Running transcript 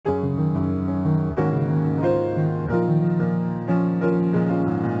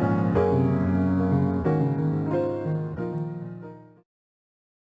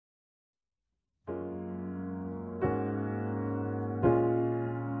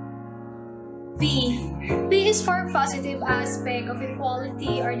P. P is for positive aspect of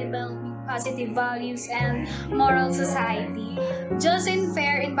equality or developing positive values and moral society. Just in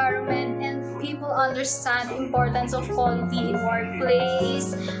fair environment and people understand the importance of quality in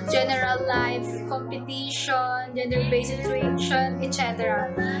workplace, general life, competition, gender-based situation, etc.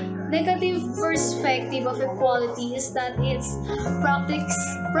 Negative perspective of equality is that its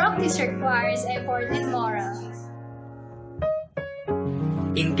practice requires effort and moral.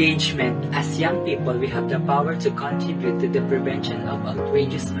 Engagement. As young people, we have the power to contribute to the prevention of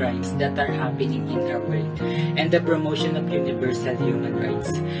outrageous crimes that are happening in our world and the promotion of universal human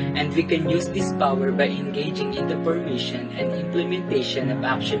rights. And we can use this power by engaging in the formation and implementation of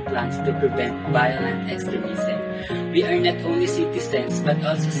action plans to prevent violent extremism. We are not only citizens but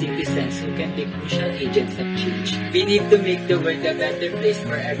also citizens who can be crucial agents of change. We need to make the world a better place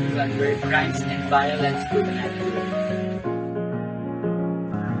for everyone where crimes and violence do not grow.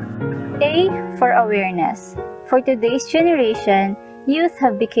 A for awareness. For today's generation, youth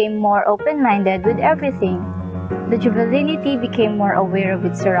have become more open-minded with everything. The juvenility became more aware of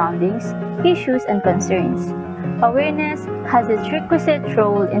its surroundings, issues, and concerns. Awareness has its requisite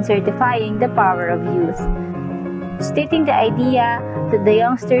role in certifying the power of youth. Stating the idea that the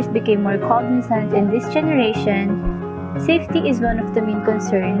youngsters became more cognizant in this generation, safety is one of the main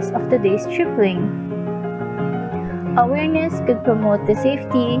concerns of today's stripling. Awareness could promote the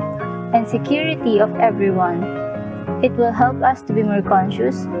safety and security of everyone. It will help us to be more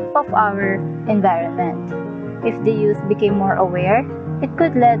conscious of our environment. If the youth became more aware, it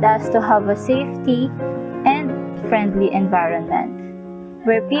could lead us to have a safety and friendly environment,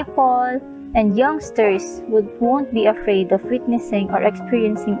 where people and youngsters won't be afraid of witnessing or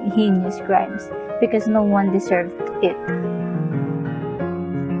experiencing heinous crimes because no one deserved it.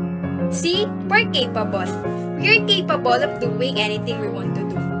 C. We're capable. We are capable of doing anything we want to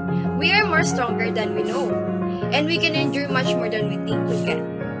do. We are more stronger than we know, and we can endure much more than we think we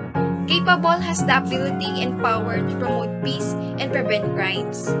can. Capable has the ability and power to promote peace and prevent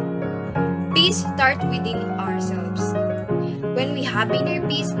crimes. Peace starts within ourselves. When we have inner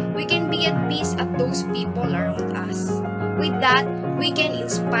peace, we can be at peace at those people around us. With that, we can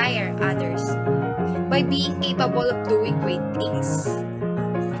inspire others by being capable of doing great things.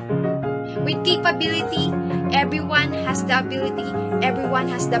 With capability, everyone has the ability, everyone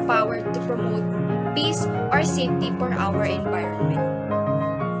has the power to promote peace or safety for our environment.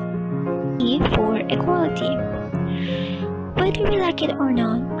 E for equality. Whether we like it or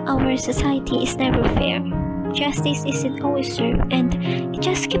not, our society is never fair. Justice isn't always served, and it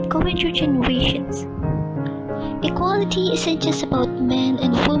just keeps going through generations. Equality isn't just about men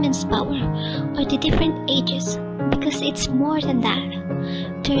and women's power or the different ages, because it's more than that.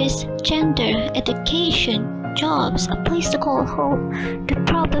 There is gender, education, jobs, a place to call home, the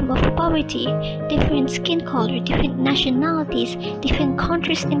problem of poverty, different skin color, different nationalities, different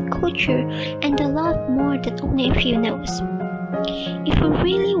countries and culture, and a lot more that only a few knows. If we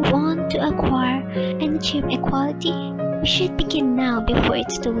really want to acquire and achieve equality, we should begin now before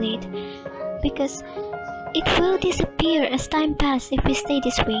it's too late, because it will disappear as time passes if we stay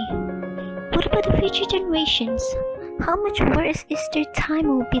this way. What about the future generations? How much worse is their time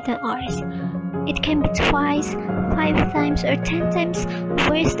will be than ours? It can be twice, 5 times, or 10 times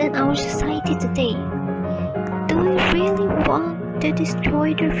worse than our society today. Do we really want to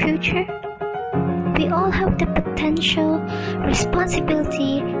destroy their future? We all have the potential,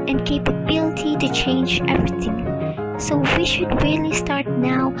 responsibility, and capability to change everything. So we should really start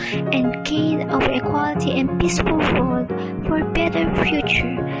now and gain our equality and peaceful world for a better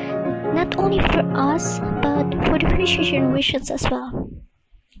future. Not only for us, but for the future generations as well.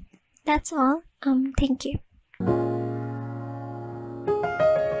 That's all. Thank you.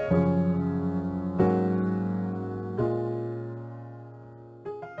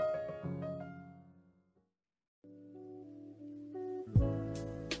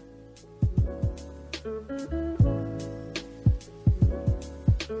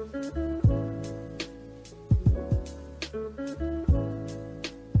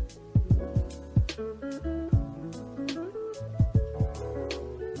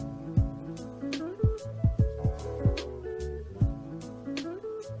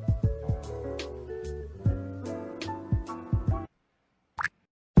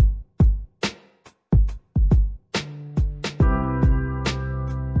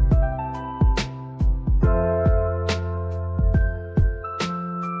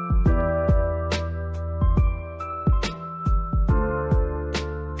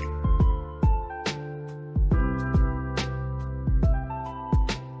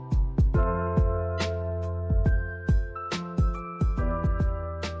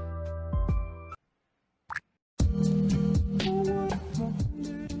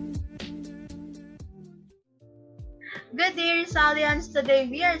 Good day, Resalians! Today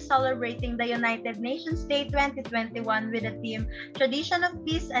we are celebrating the United Nations Day 2021 with the theme Tradition of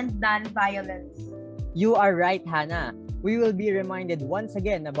Peace and Non-Violence. You are right, Hannah. We will be reminded once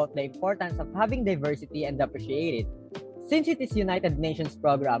again about the importance of having diversity and appreciate it. Since it is United Nations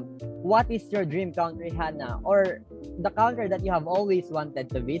program, what is your dream country, Hannah, or the country that you have always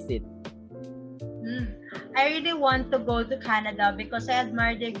wanted to visit? I really want to go to Canada because I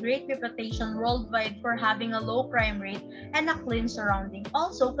admire their great reputation worldwide for having a low crime rate and a clean surrounding.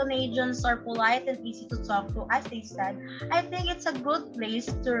 Also, Canadians are polite and easy to talk to, as they said. I think it's a good place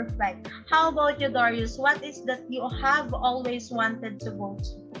to reflect. How about you, Darius? What is that you have always wanted to go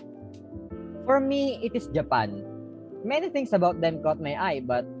to? For me, it is Japan. Many things about them caught my eye,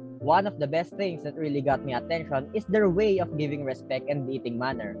 but one of the best things that really got my attention is their way of giving respect and eating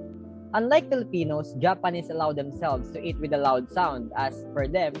manner. Unlike Filipinos, Japanese allow themselves to eat with a loud sound, as for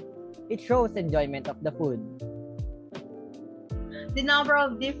them, it shows enjoyment of the food. The number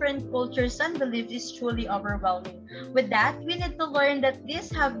of different cultures and beliefs is truly overwhelming. With that, we need to learn that these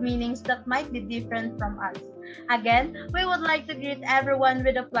have meanings that might be different from us. Again, we would like to greet everyone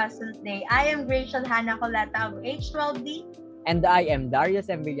with a pleasant day. I am Gracial Hannah Coleta of H12D. And I am Darius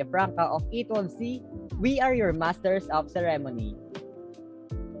M. Villafranca of E12C. We are your Masters of Ceremony.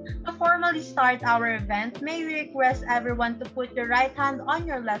 To formally start our event, may we request everyone to put your right hand on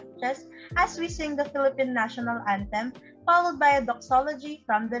your left chest as we sing the Philippine National Anthem, followed by a doxology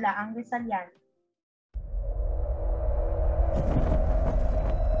from the Laang Rizalian.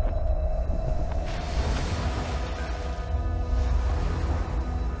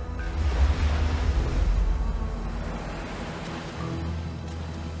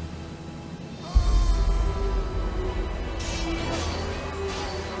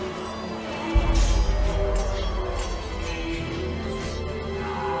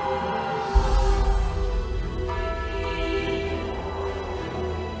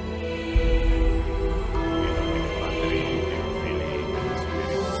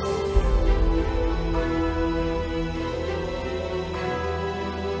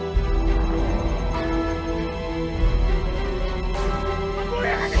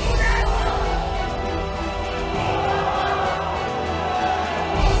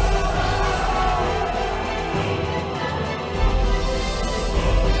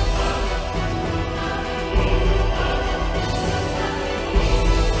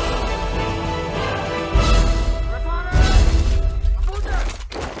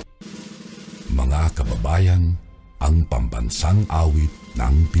 Kababayan, ang pambansang awit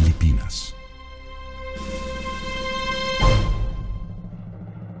ng Pilipinas.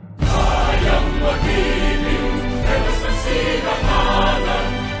 Kayang magiliw, teles ng sinakalan,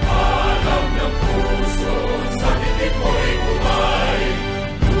 alam ng puso, sa titik mo'y bumay.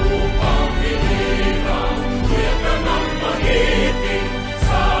 Lupang hinirang, kuya ka ng magiting,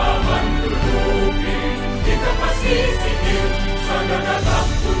 sa manlulupin, di ka pasisikin, sa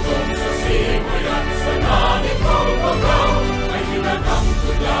nagatang putong sa simoy at sa langit mong pagaw, ay hinatang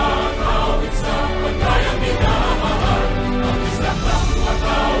tulang awit sa pagkayang minamahal. Ang isang lang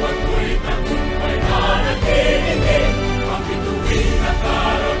matawad mo'y tagumpay na nagtitingin, ang bituin at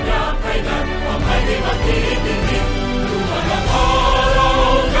araw niya kailan ang ay di magtitingin. Luman ang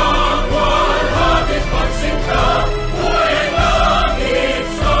araw ng warhabit pagsinta, buhay ang langit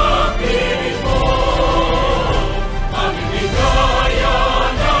sa piling mo. Ang inigaya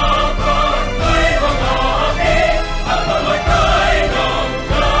ng karnay mga api, at mamatay ng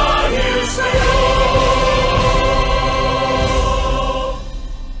dahil sa'yo.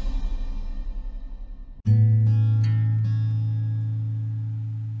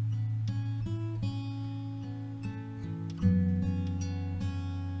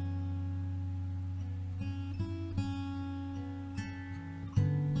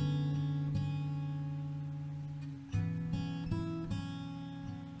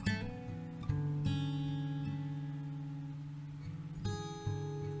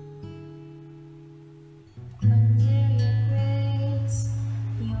 Under your grace,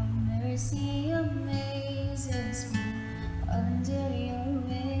 your mercy amazes me. Under your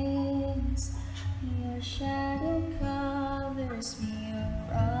wings, your shadow covers me. Your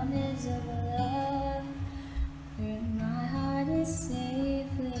promise of love, where my heart is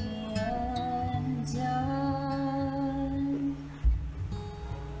safely undone.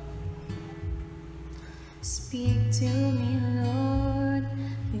 Speak to me, Lord,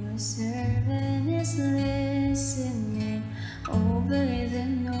 your servant is listening. Over the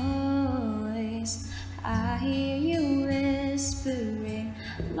noise, I hear you whispering,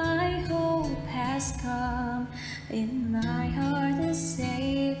 my hope has come, in my heart is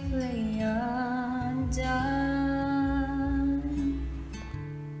safely undone.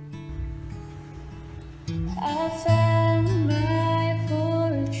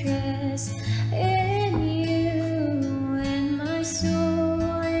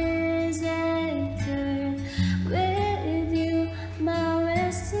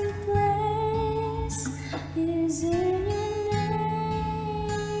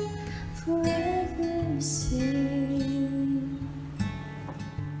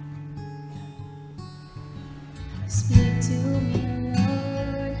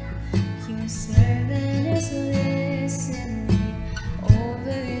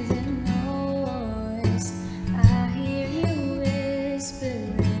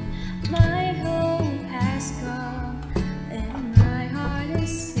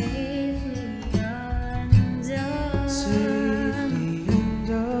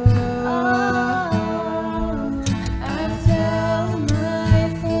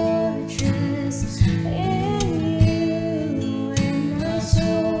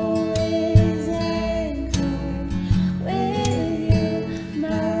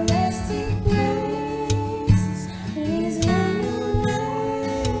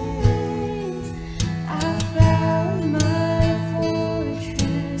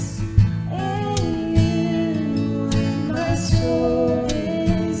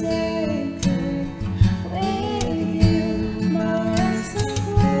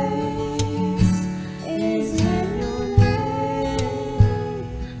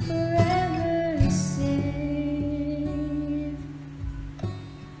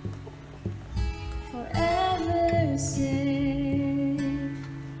 forever safe,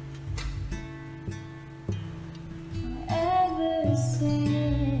 forever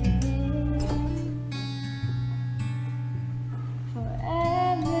safe,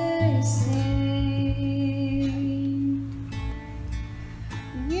 forever safe.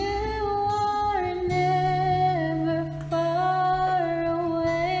 You are never far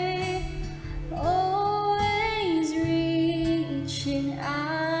away, always reaching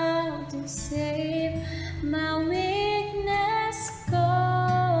out to save my weakness,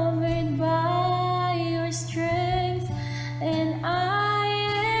 covered by your strength, and I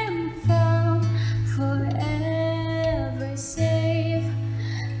am found forever safe.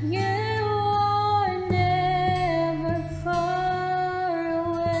 You are never far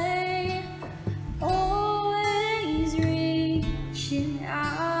away, always reaching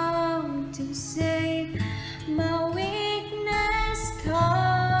out to save my weakness,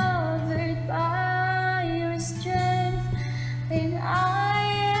 covered by your strength, and I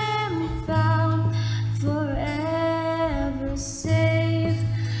am found forever safe.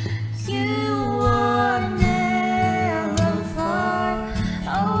 You are never far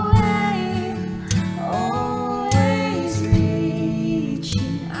away, always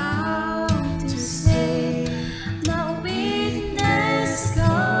reaching out to save my weakness,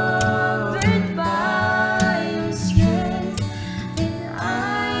 covered by your strength, and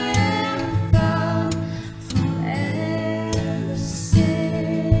I am found forever safe.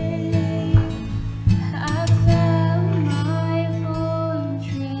 I found my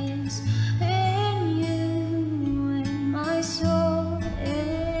fortress in you, and my soul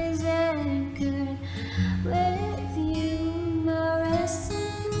is anchored with you. My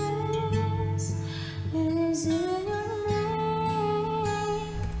resting place is in your name.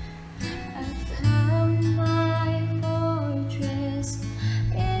 I found my fortress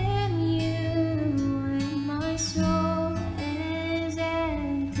in you, and my soul is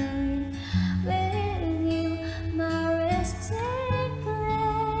anchored with you. My resting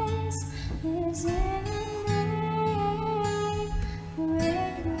place is in your name,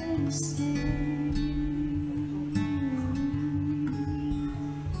 forever safe.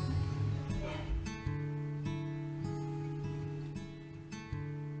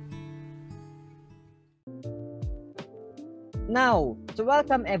 Now, to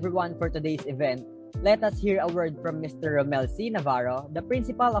welcome everyone for today's event, let us hear a word from Mr. Romel C. Navarro, the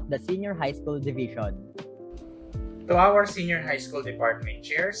principal of the Senior High School Division. To our senior high school department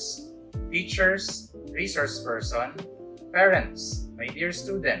chairs, teachers, resource person, parents, my dear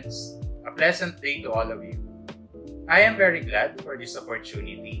students, a pleasant day to all of you. I am very glad for this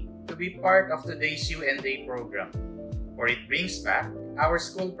opportunity to be part of today's UNDA program, for it brings back our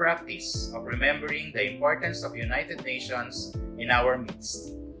school practice of remembering the importance of United Nations in our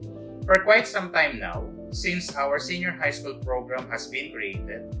midst. For quite some time now, since our senior high school program has been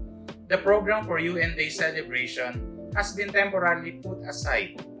created, the program for UN Day celebration has been temporarily put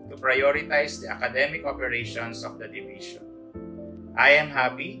aside to prioritize the academic operations of the division. I am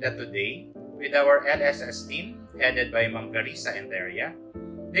happy that today, with our LSS team headed by Ma'am Carissa and Daria,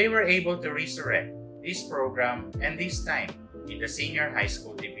 they were able to resurrect this program and this time in the senior high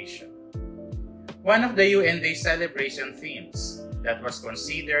school division. One of the UN Day celebration themes that was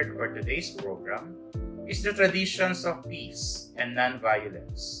considered for today's program is the traditions of peace and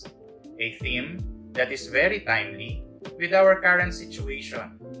non-violence, a theme that is very timely with our current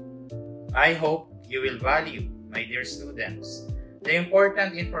situation. I hope you will value, my dear students, the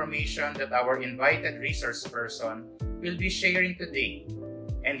important information that our invited resource person will be sharing today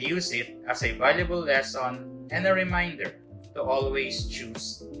and use it as a valuable lesson and a reminder to always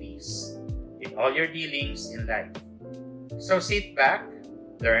choose peace in all your dealings in life. So sit back,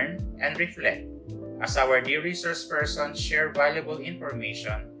 learn, and reflect as our dear resource persons share valuable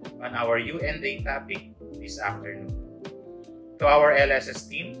information on our UN Day topic this afternoon. To our LSS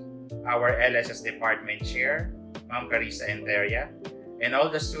team, our LSS department chair, Ma'am Carissa and Daria, and all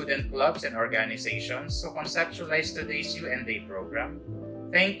the student clubs and organizations who conceptualized today's UN Day program,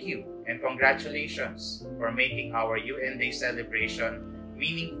 thank you and congratulations for making our UN Day celebration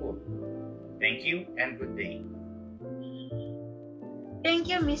meaningful. Thank you and good day. Thank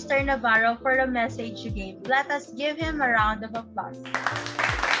you, Mr. Navarro, for the message you gave. Let us give him a round of applause.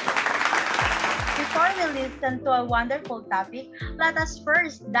 Before we listen to a wonderful topic, let us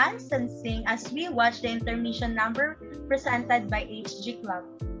first dance and sing as we watch the intermission number presented by HG Club.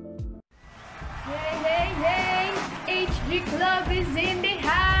 Hey, hey, hey! HG Club is in the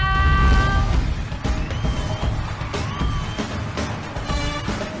house!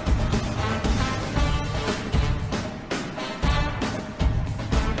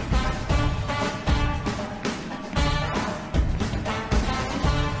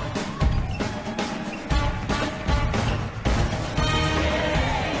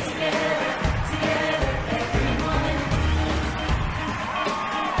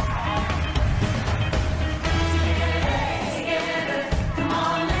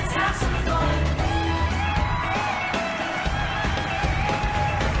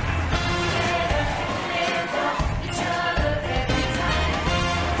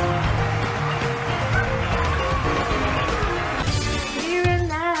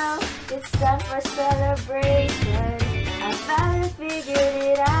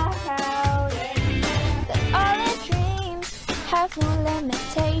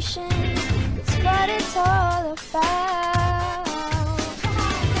 education. It's what it's all about.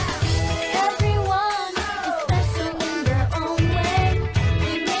 Everyone is special in their own way.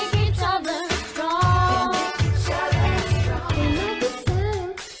 We make each other strong. We look the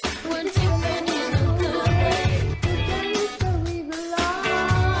same. We're different in a good way. Together is where we belong.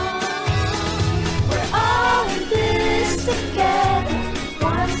 We're all in this together.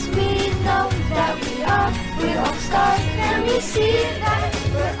 Once we know that we are, we all start and we see that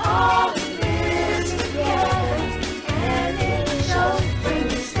we're all in this together. And it shows when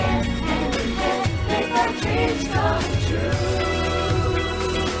we stand hand in hand, make our dreams come true.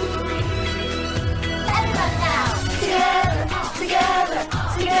 Everyone now! Together, together,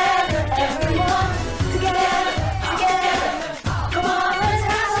 together, everyone. Together, together. Come on, let's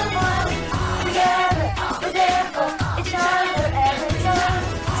have some fun. Together, we're there for each other every time.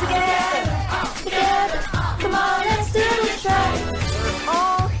 Together, together. Come on, let's do it right. We're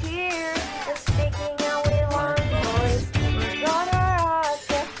all here, just speaking out with one voice. We're gonna rock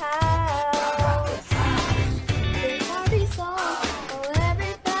the house. The party's on, oh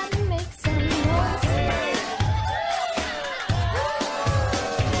everybody make some noise.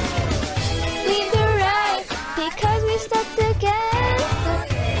 We do right because we stuck together.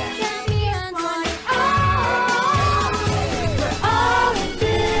 Can we run on it all? We're all in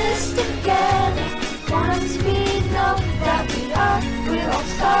this together. Once we know that we are, we all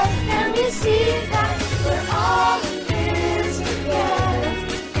start and we see that we're all in this together.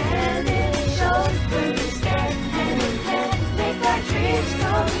 And it shows when we stand hand in hand, make our dreams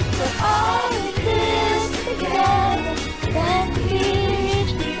come. We're all in this together. Then we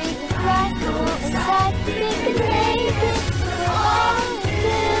reach, we can fly, go inside, we can make it. We're all in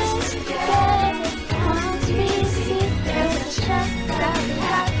this together. Once we see there's a chance that we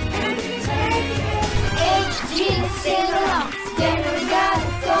have, and we take it. HG, sing along, yeah, we got it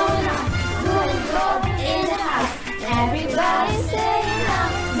going on. Blue and gold in the house, everybody saying now.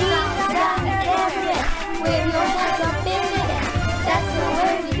 Leave the guns everywhere, wave your hands up in the air. That's the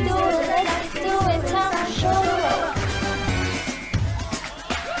way we do it, let's do it, time to show the way.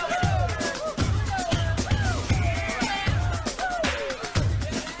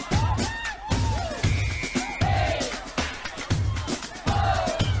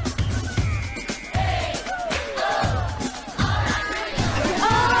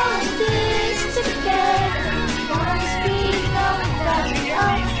 All of this together. Once we know that we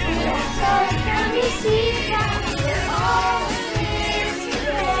are, we all start and we see that we're all in this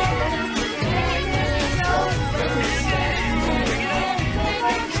together. And it shows when we stand and make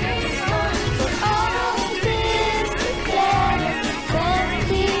our dreams come. We're all in this together. When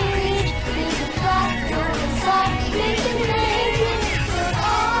we reach, we can fly, go inside, we can make it. We're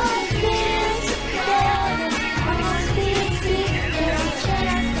all in this together. Once we see there's a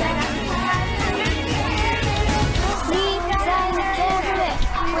chance that we have, leave the silence everywhere.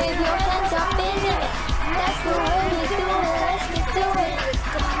 Wave your hands up in the air. That's the way we do it. Let's do it.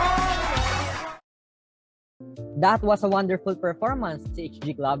 Come on. That was a wonderful performance,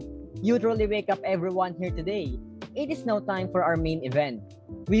 CHG Club. You truly wake up everyone here today. It is now time for our main event.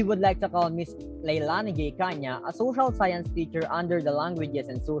 We would like to call Miss Leilani J. Kanya, a social science teacher under the Languages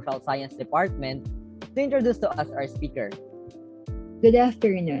and Social Science Department, to introduce to us our speaker. Good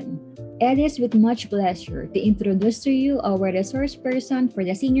afternoon. It is with much pleasure to introduce to you our resource person for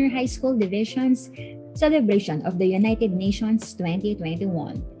the Senior High School Division's celebration of the United Nations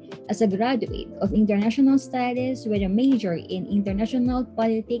 2021. As a graduate of International Studies with a major in International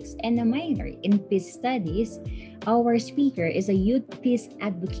Politics and a minor in Peace Studies, our speaker is a youth peace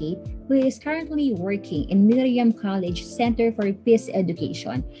advocate who is currently working in Miriam College Center for Peace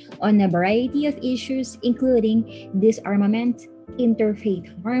Education on a variety of issues including disarmament, interfaith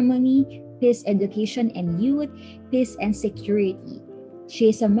harmony, peace education and youth, peace and security. She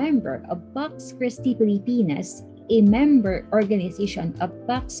is a member of Pax Christi Filipinas, a member organization of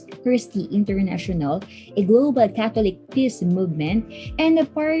Pax Christi International, a global Catholic peace movement, and a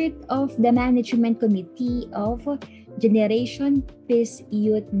part of the management committee of Generation Peace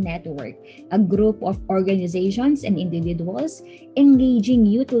Youth Network, a group of organizations and individuals engaging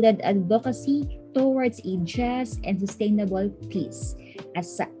youth-led advocacy towards a just and sustainable peace.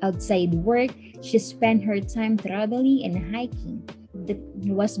 As outside work, she spent her time traveling and hiking. That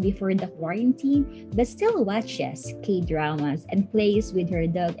was before the quarantine, but still watches K-dramas and plays with her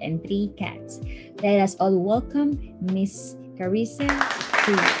dog and 3 cats. Let us all welcome Miss Carissa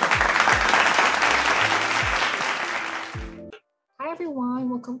Cruz. Hi everyone,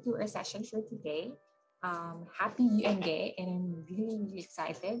 welcome to our session for today. Happy UN Day, and I'm really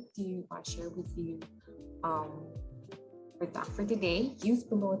excited to share with you our talk for today, Youth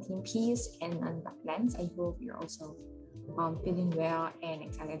Promoting Peace and Non-Violence. I hope you're also feeling well and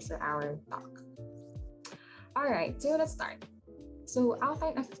excited for our talk. All right, so let's start. So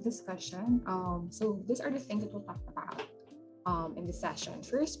outline of discussion. So these are the things that we'll talk about in this session.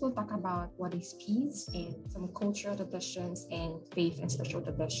 First, we'll talk about what is peace and some cultural traditions and faith and spiritual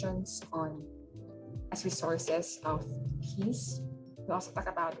traditions as resources of peace. We'll also talk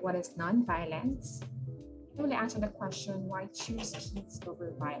about what is non-violence. And we'll answer the question, why choose peace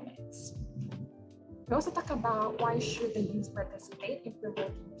over violence? We also talk about why should the youth participate in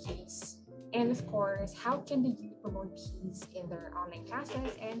promoting peace? And of course, how can the youth promote peace in their online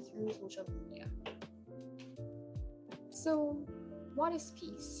classes and through social media? So, what is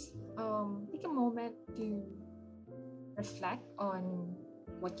peace? Take a moment to reflect on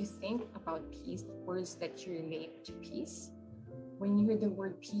what you think about peace, the words that you relate to peace. When you hear the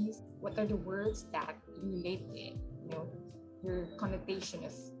word peace, what are the words that you relate to it? Your connotation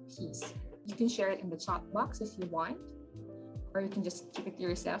of peace. You can share it in the chat box if you want, or you can just keep it to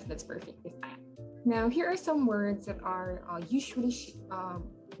yourself. That's perfectly fine. Now, here are some words that are usually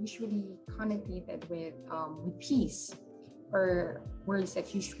connotated with peace, or words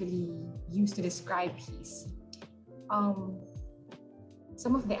that usually used to describe peace.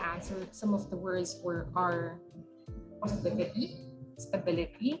 Some of the words are positivity,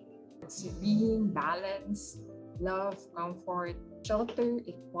 stability, serene, balance, love, comfort, shelter,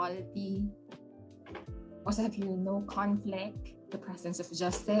 equality. Also have here no conflict, the presence of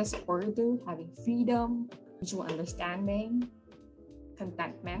justice, order, having freedom, mutual understanding,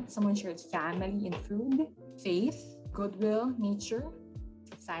 contentment, someone shares family and food, faith, goodwill, nature,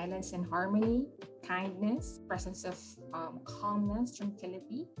 silence and harmony, kindness, presence of calmness,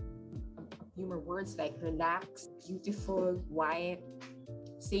 tranquility. Humor words like relax, beautiful, white,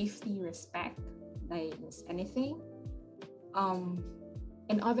 safety, respect, lightness, anything.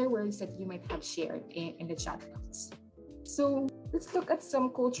 And other words that you might have shared in the chat box. So let's look at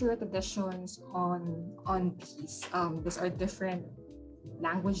some cultural traditions on peace. These are different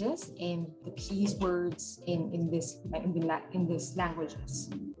languages and the peace words in these languages.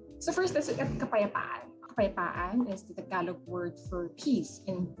 So first, let's look at kapayapaan. Kapayapaan is the Tagalog word for peace,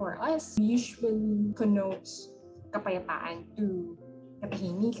 and for us, we usually connotes kapayapaan to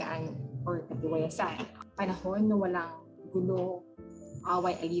katahimikan or katiwayasan. Panahon na walang gulo,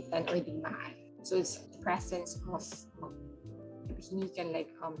 away, alitan, or digmaan. So it's the presence of katahimikan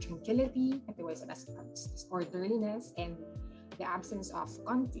like tranquility, katiwayasan as orderliness, and the absence of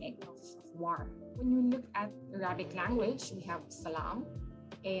conflict, of war. When you look at Arabic language, we have salam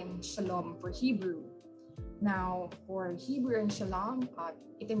and shalom for Hebrew. Now, for Hebrew and shalom,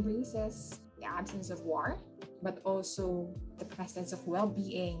 it embraces the absence of war, but also the presence of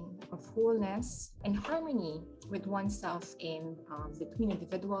well-being, of wholeness, and harmony with oneself and between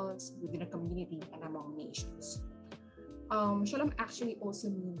individuals, within a community, and among nations. Shalom actually also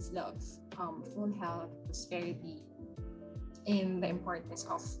means love, full health, prosperity, and the importance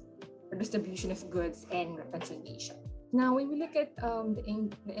of the distribution of goods and reconciliation. Now, when we look at the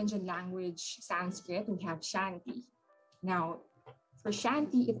Indian language, Sanskrit, we have Shanti. Now, for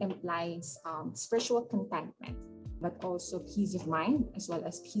Shanti, it implies spiritual contentment, but also peace of mind, as well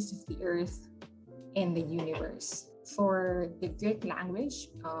as peace of the earth and the universe. For the Greek language,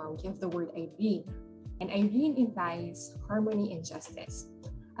 we have the word Irene, and Irene implies harmony and justice,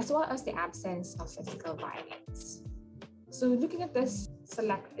 as well as the absence of physical violence. So looking at this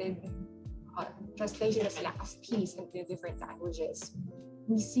selected translation of lack of peace into different languages,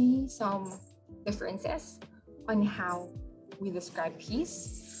 we see some differences on how we describe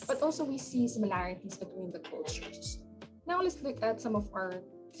peace, but also we see similarities between the cultures. Now let's look at some of our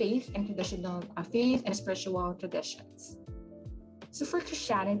faith and spiritual traditions. So for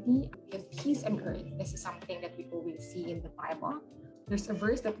Christianity, we have peace on earth. This is something that we always see in the Bible. There's a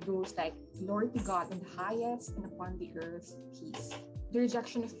verse that goes like, "Glory to God in the highest, and upon the earth, peace." The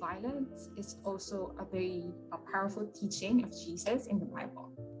rejection of violence is also a very powerful teaching of Jesus in the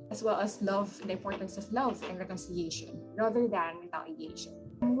Bible, as well as love, the importance of love and reconciliation rather than retaliation.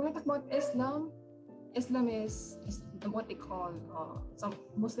 And when we talk about Islam, Islam is what they call, some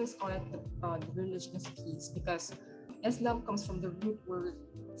Muslims call it the religion of peace, because Islam comes from the root word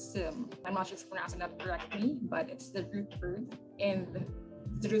Sim. I'm not sure if I'm pronouncing that correctly, but it's the root word and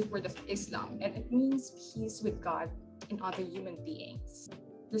the root word of Islam, and it means peace with God and other human beings.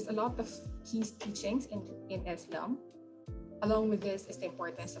 There's a lot of peace teachings in Islam. Along with this is the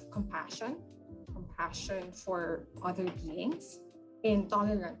importance of compassion for other beings, and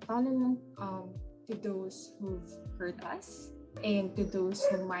tolerant to those who've hurt us and to those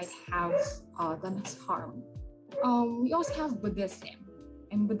who might have done us harm. We also have Buddhism,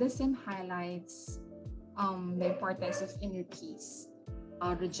 and Buddhism highlights the importance of inner peace,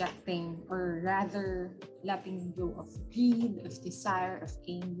 rejecting or rather letting go of greed, of desire, of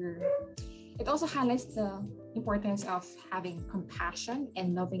anger. It also highlights the importance of having compassion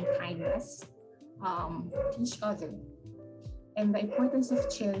and loving kindness to each other, and the importance of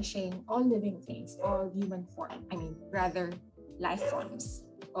cherishing all living things, all human form. Rather, life forms,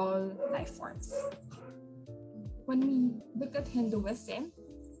 all life forms. When we look at Hinduism,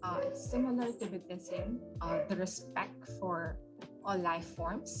 it's similar to Buddhism. The respect for all life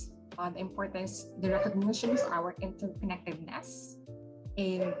forms, the importance, the recognition of our interconnectedness,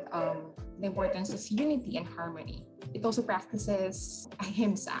 and the importance of unity and harmony. It also practices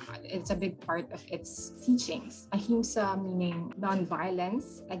ahimsa. It's a big part of its teachings. Ahimsa meaning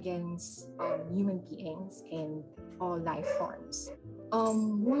non-violence against human beings and all life forms.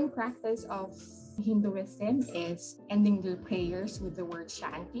 One practice of Hinduism is ending their prayers with the word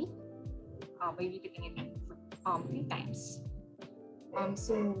shanti by repeating it 3 times.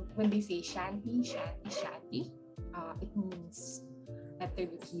 So when they say shanti, shanti, shanti, it means that there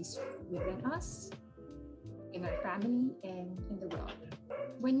be peace within us, in our family, and in the world.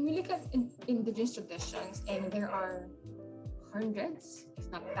 When we look at indigenous traditions, and there are hundreds, if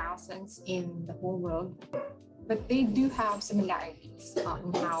not thousands, in the whole world, but they do have similarities in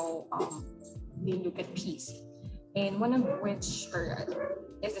how they look at peace. And one of which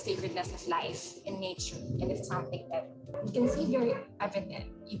is the sacredness of life in nature. And it's something that we can see very evident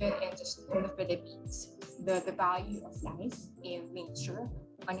even in the Philippines. The value of life in nature,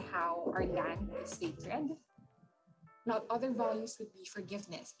 on how our land is sacred. Now, other values would be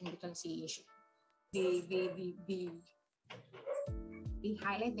forgiveness and reconciliation. They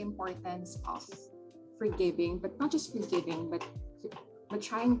highlight the importance of forgiving, but not just forgiving, but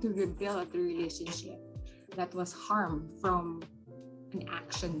trying to rebuild the relationship that was harmed from an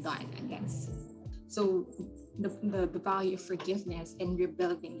action done against. So the value of forgiveness and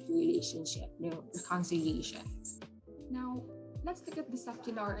rebuilding the relationship, reconciliation. Now, let's look at the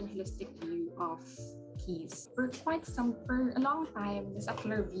secular and holistic view of peace. For a long time, the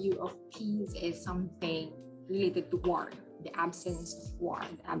secular view of peace is something related to war, the absence of war,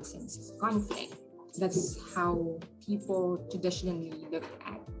 the absence of conflict. That's how people traditionally look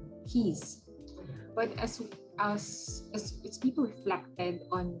at peace. But as people reflected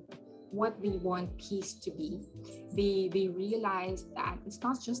on what they want peace to be, they realized that it's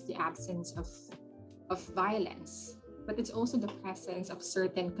not just the absence of violence, but it's also the presence of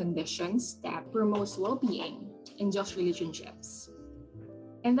certain conditions that promotes well-being in just relationships.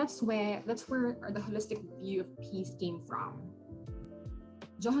 And that's where the holistic view of peace came from.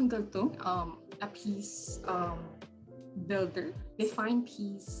 Johann Galtung, a peace builder, defined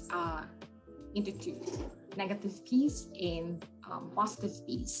peace into 2: negative peace and positive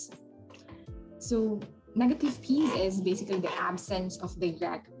peace. So negative peace is basically the absence of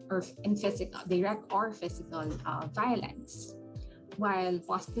direct or physical violence, while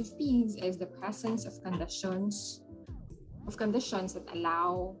positive peace is the presence of conditions that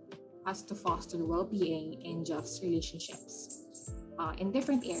allow us to foster well-being in just relationships in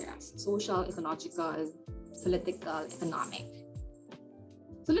different areas: social, ecological, political, economic.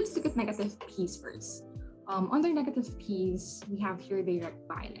 So let's look at negative peace first. Under negative peace, we have here direct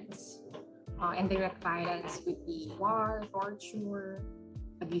violence. And direct violence would be war, torture,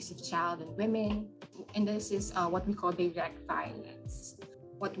 abuse of child and women. And this is what we call direct violence.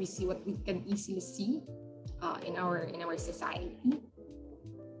 What we can easily see in our society.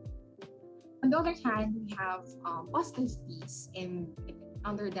 On the other hand, we have positive peace, and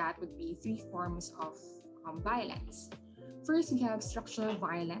under that would be 3 forms of violence. First, we have structural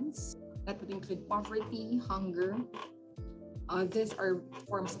violence. That would include poverty, hunger. These are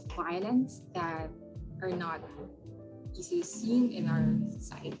forms of violence that are not easily seen in our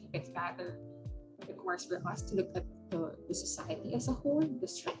society, but rather requires for us to look at the society as a whole, the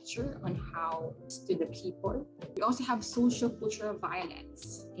structure on how to the people. We also have social cultural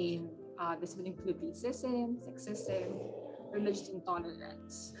violence, and this would include racism, sexism, religious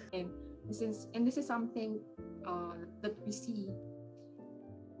intolerance, and this is something that we see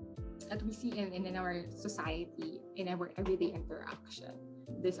in our society, in our everyday interaction.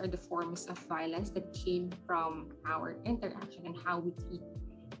 These are the forms of violence that came from our interaction and how we treat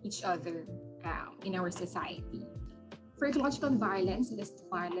each other in our society. For ecological violence, it is the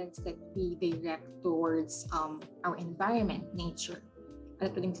violence that we direct towards our environment, nature.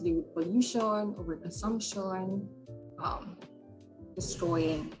 That would include pollution, overconsumption,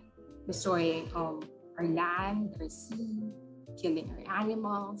 destroying our land, our sea, killing our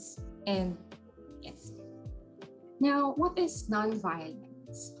animals, and yes. Now, what is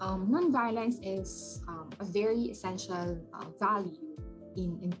nonviolence? Nonviolence is a very essential value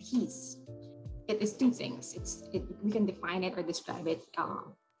in peace. It is two things. We can define it or describe it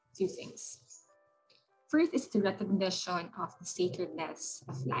two things. First is the recognition of the sacredness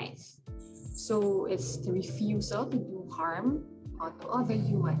of life. So it's the refusal to do harm to other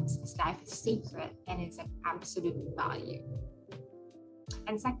humans. As life is sacred and it's an absolute value.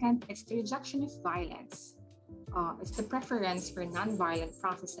 And second, it's the rejection of violence. It's the preference for non-violent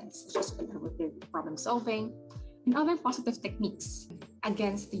processes such as collaborative problem solving and other positive techniques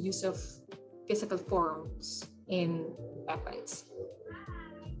against the use of physical forms in weapons.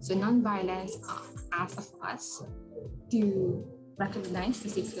 So non-violence asks of us to recognize the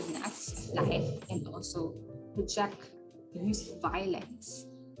sacredness of life and also reject the use of violence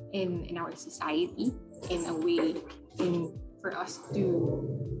in our society in a way for us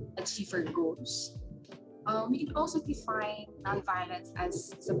to achieve our goals. We can also define nonviolence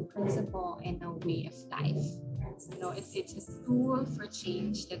as a principle and a way of life. It's a tool for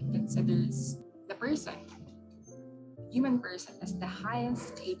change that considers the person, human person, as the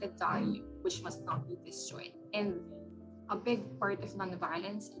highest created value, which must not be destroyed. And a big part of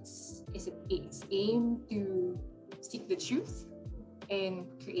nonviolence is its aim to seek the truth and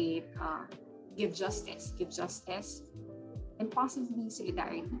give justice, and possibly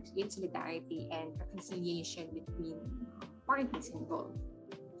create solidarity and reconciliation between parties involved.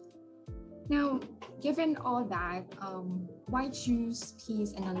 Now, given all that, why choose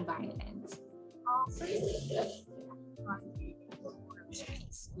peace and nonviolence? First,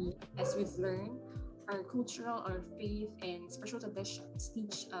 as we've learned, our cultural, our faith, and spiritual traditions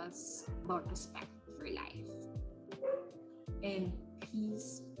teach us about respect for life. And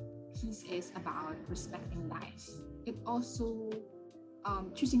peace is about respecting life. It also,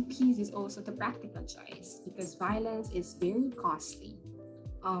 choosing peace is also the practical choice because violence is very costly.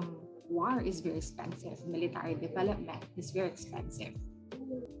 War is very expensive. Military development is very expensive.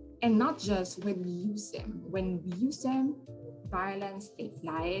 And not just when we use them. When we use them, violence takes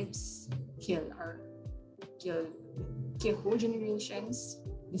lives, kill whole generations,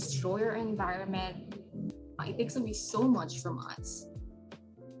 destroy our environment. It takes away so much from us.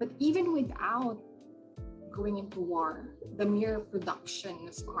 But even without going into war, the mere production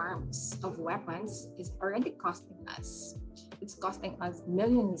of arms, of weapons, is already costing us. It's costing us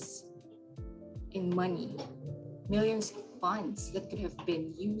millions in money, millions of funds that could have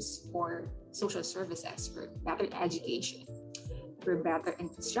been used for social services, for better education, for better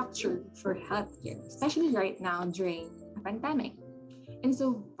infrastructure, for healthcare, especially right now during a pandemic. And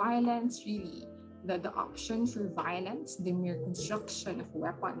so violence really, the option for violence, the mere construction of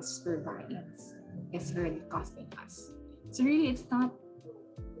weapons for violence is really costing us. So really, it's not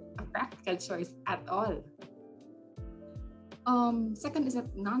a practical choice at all. Second is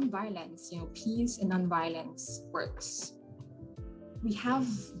that non-violence, peace and non-violence works. We have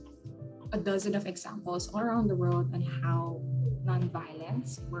a dozen of examples all around the world on how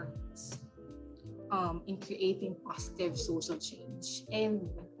non-violence works in creating positive social change. And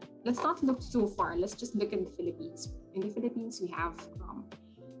let's not look so far. Let's just look in the Philippines. In the Philippines, we have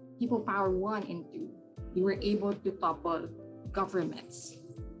People Power 1 and 2. We were able to topple governments.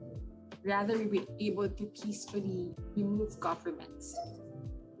 Rather, we were able to peacefully remove governments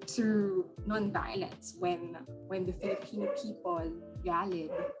through non-violence when the Filipino people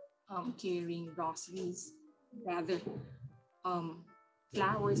rallied carrying groceries, rather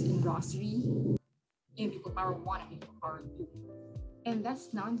flowers and grocery in People Power 1 and People Power 2. And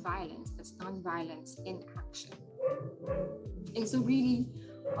that's non-violence. That's non-violence in action. And so really,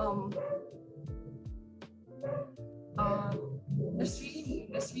 there's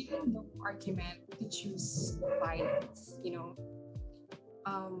really no argument to choose violence.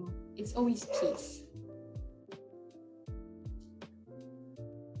 It's always peace.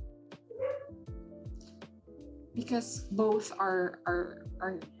 Because both our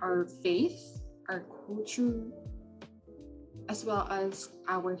faith, our culture, as well as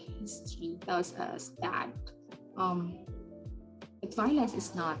our history tells us that violence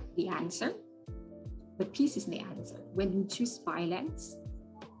is not the answer, but peace is the answer. When we choose violence,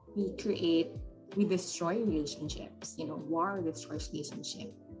 we destroy relationships. War destroys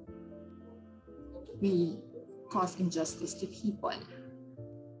relationships. We cause injustice to people.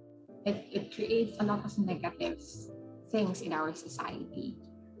 It creates a lot of negative things in our society.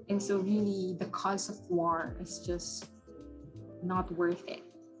 And so really, the cause of war is just not worth it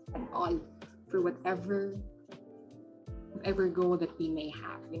at all for whatever goal that we may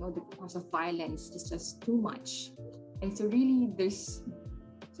have. The cause of violence is just too much. And so really, there's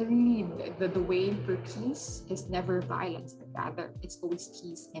So really, the way for peace is never violence, but rather it's always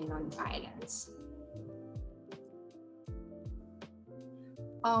peace and non-violence.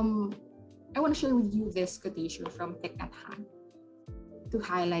 I want to share with you this quotation from Thich Nhat Hanh to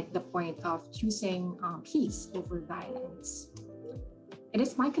highlight the point of choosing peace over violence. It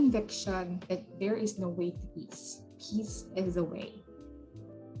is my conviction that there is no way to peace. Peace is the way.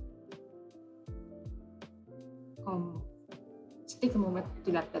 Let's take a moment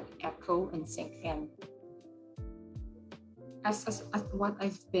to let that echo and sink in. As what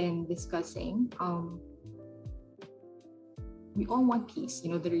I've been discussing, we all want peace.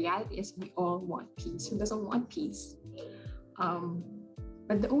 You know, the reality is we all want peace. Who doesn't want peace?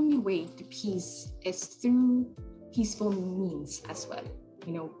 But the only way to peace is through peaceful means as well.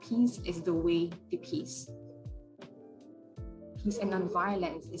 You know, peace is the way to peace. Peace and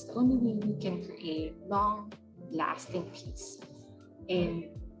non-violence is the only way we can create long-lasting peace. And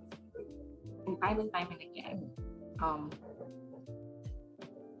time and again,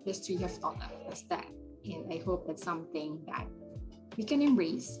 history have taught us that. And I hope that's something that we can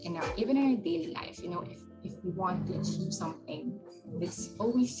embrace in even in our daily life. You know, if we want to achieve something, let's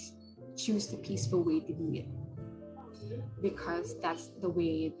always choose the peaceful way to do it, because that's the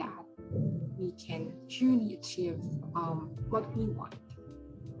way that we can truly achieve what we want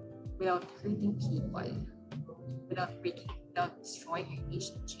without hurting people, without destroying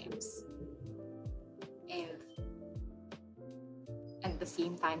relationships, and at the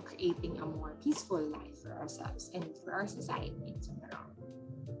same time creating a more peaceful life for ourselves and for our society in general.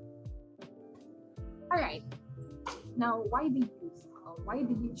 All right. Now, why the youth? Why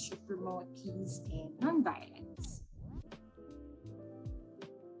the youth should promote peace and non-violence?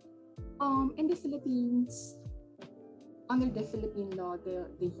 In the Philippines, under the Philippine law, the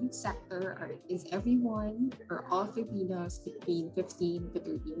youth sector is everyone or all Filipinos between 15 to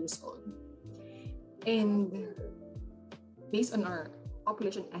 30 years old. And based on our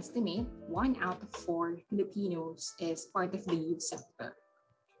population estimate, 1 out of 4 Filipinos is part of the youth sector.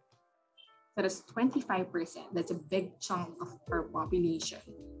 That is 25%. That's a big chunk of our population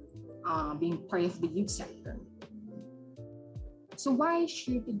being part of the youth sector. So why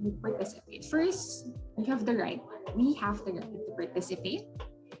should the youth participate? First, we have the right. We have the right to participate.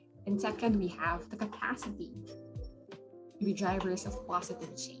 And second, we have the capacity to be drivers of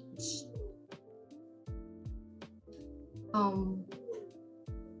positive change.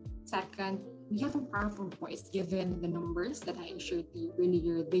 Second, we have a powerful voice given the numbers that I shared to you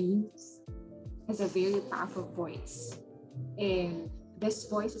earlier. The youth has a very powerful voice. And this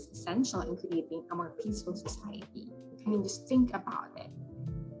voice is essential in creating a more peaceful society. I mean, just think about it.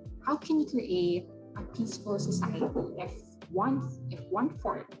 How can you create a peaceful society if one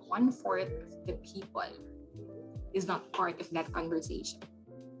fourth of the people is not part of that conversation?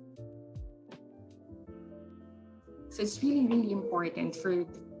 So it's really, really important for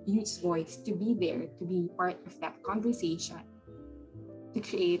the youth's voice to be there, to be part of that conversation, to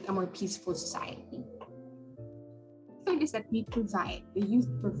create a more peaceful society. Third is that the youth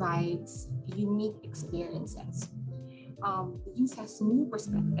provides unique experiences. The youth has new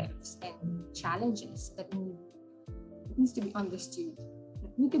perspectives and challenges that need to be understood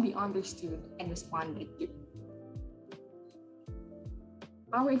and responded to.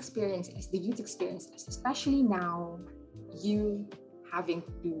 Our experiences, the youth experiences, especially now, you having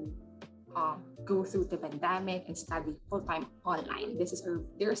to go through the pandemic and study full-time online. There's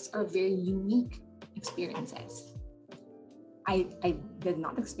our very unique experiences. I did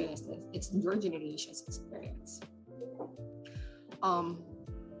not experience this. It's your generation's experience.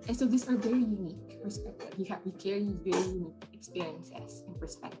 And so these are very unique perspectives. We carry very unique experiences and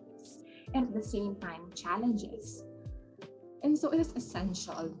perspectives, and at the same time, challenges. And so it is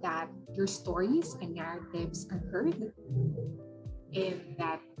essential that your stories and narratives are heard and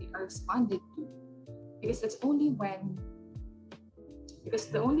that they are responded to. Because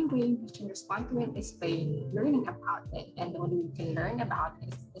the only way we can respond to it is by learning about it. And the only way we can learn about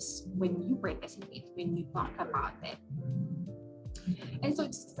it is when you participate, when you talk about it. And so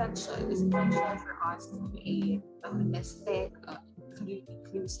it's essential for us to create a holistic,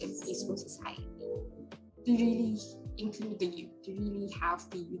 inclusive, peaceful society. To really include the youth, to really have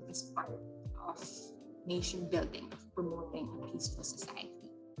the youth as part of nation building, of promoting a peaceful society.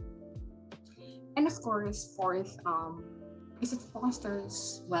 And of course, fourth, is it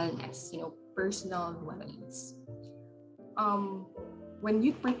fosters wellness, personal wellness. When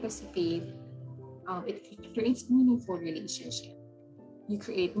you participate, it creates meaningful relationship. You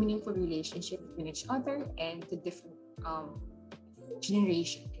create meaningful relationship between each other and the different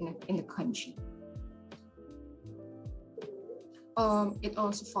generation in the country. It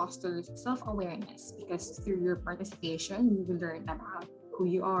also fosters self-awareness because through your participation, you will learn about who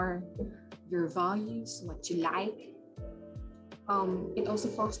you are, your values, what you like. It also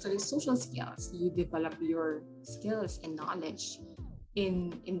fosters social skills. You develop your skills and knowledge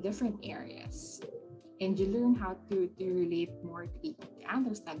in different areas. And you learn how to relate more to people, to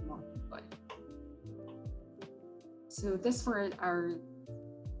understand more people. So this for our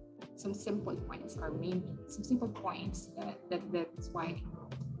some simple points, or maybe some simple points that's why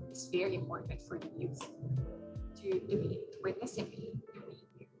it's very important for the youth to participate.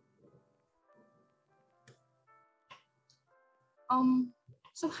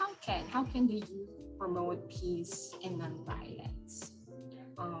 So how can the youth promote peace and nonviolence?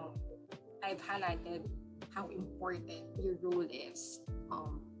 I've highlighted how important your role is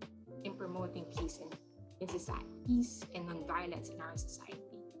in promoting peace in society, peace and nonviolence in our society.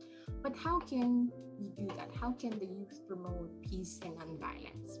 But how can we do that? How can the youth promote peace and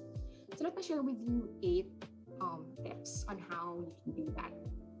nonviolence? So let me share with you 8 tips on how you can do that,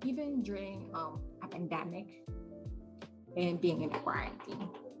 even during a pandemic and being in a quarantine.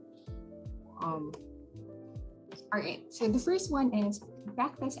 All right, so the first one is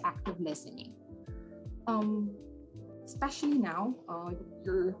practice active listening. Especially now,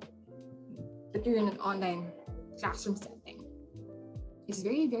 that you're in an online classroom setting, it's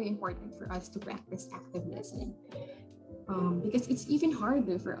very, very important for us to practice active listening, because it's even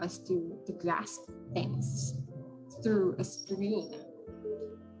harder for us to grasp things through a screen.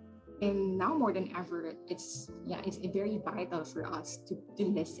 And now more than ever, it's very vital for us to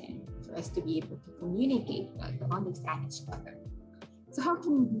listen, for us to be able to communicate, to understand each other. So how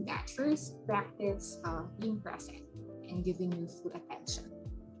can we do that? First, practice being present and giving your full attention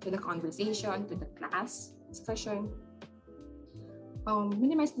to the conversation, to the class discussion.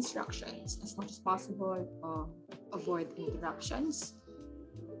 Minimize distractions as much as possible. Avoid interruptions,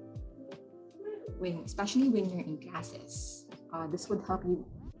 especially when you're in classes. This would help you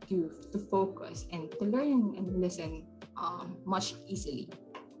to focus and to learn and listen much easily.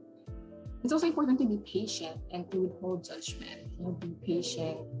 It's also important to be patient and to withhold judgment. Be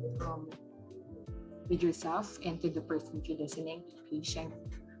patient with yourself and to the person you're listening. Be patient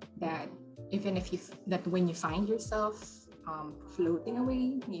that even if that when you find yourself floating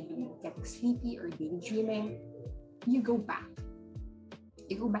away, maybe getting sleepy or daydreaming, you go back.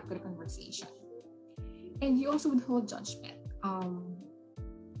 You go back to the conversation. And you also withhold judgment.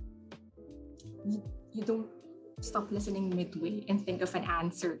 You don't stop listening midway and think of an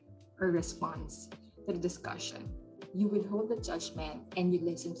answer or response to the discussion. You withhold the judgment and you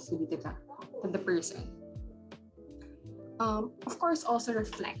listen fully to the person. Of course, also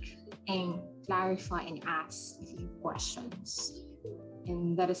reflect and clarify and ask a few questions.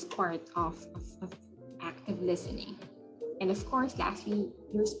 And that is part of active listening. And of course, lastly,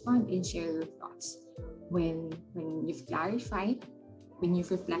 you respond and share your thoughts. When you've clarified, when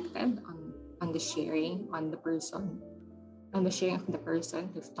you've reflected on the sharing of the person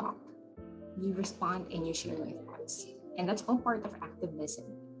who've talked, you respond and you share your thoughts. And that's all part of active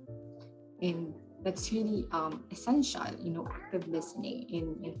listening. And that's really essential, active listening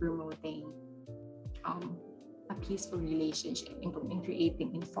in promoting a peaceful relationship, in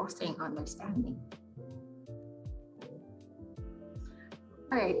creating and fostering understanding.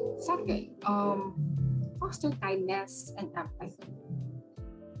 All right, second, foster kindness and empathy.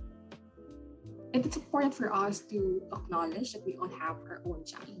 And it's important for us to acknowledge that we all have our own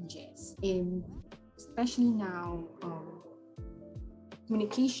challenges. And especially now,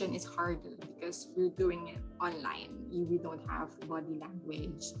 communication is harder because we're doing it online. We don't have body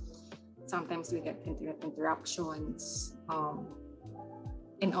language. Sometimes we get interruptions,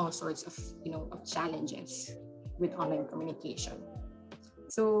 and all sorts of challenges with online communication.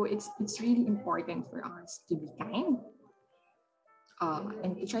 So it's really important for us to be kind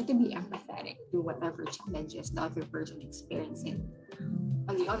and to try to be empathetic to whatever challenges the other person experiencing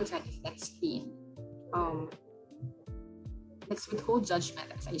on the other side of that screen. Let's withhold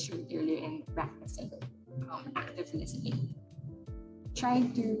judgment, as I shared earlier, in practicing active listening. Try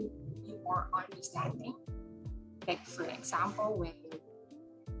to be more understanding. Like for example,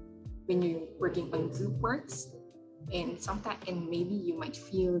 when you're working on group works, and maybe you might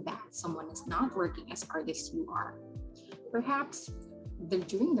feel that someone is not working as hard as you are. Perhaps they're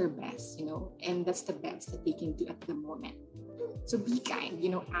doing their best, and that's the best that they can do at the moment. So be kind,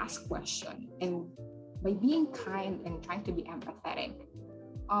 ask questions. And by being kind and trying to be empathetic,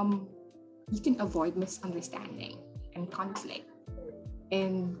 you can avoid misunderstanding and conflict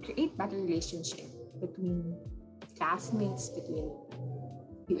and create better relationship between classmates, between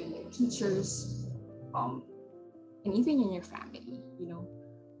teachers, and even in your family, you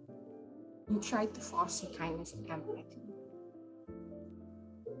try to foster kindness and empathy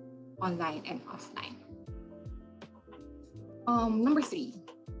online and offline. Number 3,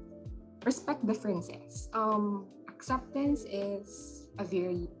 respect differences. Acceptance is a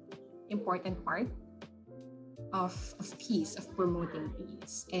very important part of peace, of promoting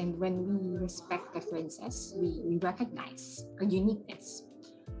peace. And when we respect differences, we recognize our uniqueness,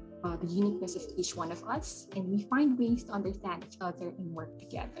 the uniqueness of each one of us, and we find ways to understand each other and work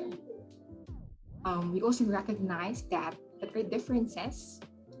together. We also recognize that our differences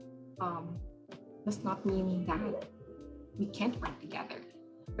does not mean that we can't work together,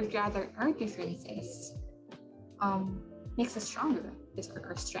 but rather our differences makes us stronger. These are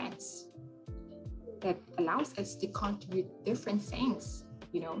our strengths that allows us to contribute different things.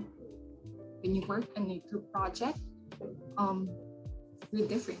 When you work on a group project, you're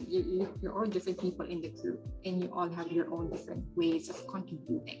different. You're all different people in the group, and you all have your own different ways of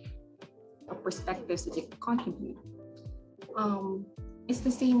contributing, of perspectives that you can contribute. It's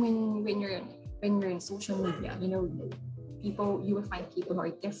the same when you're in social media. You will find people who are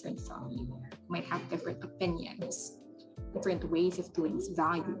different from you, might have different opinions, different ways of doing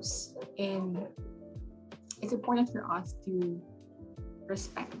values, and it's important for us to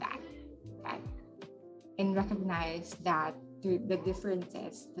respect that and recognize that the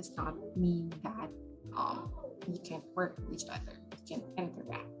differences does not mean that you can't work with each other, you can't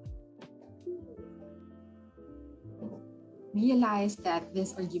interact. Realize that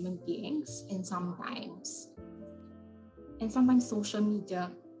these are human beings, and sometimes social media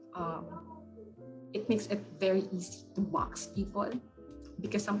it makes it very easy to box people,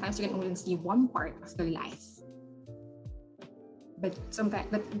 because sometimes you can only see one part of their life, but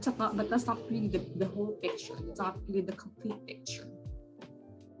that's not really the whole picture. It's not really the complete picture.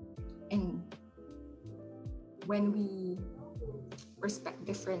 And when we respect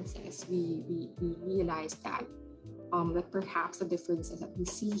differences, we realize that perhaps the differences that we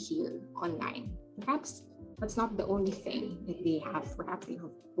see here online, perhaps that's not the only thing that they have. Perhaps they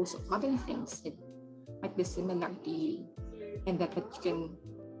have also other things that might be similar to you, and that you can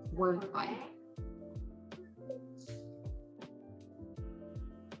work on.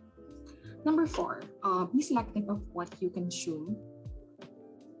 Number 4, be selective of what you consume.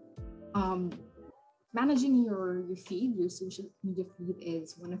 Managing your feed, your social media feed,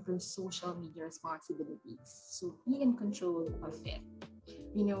 is one of your social media responsibilities. So be in control of it.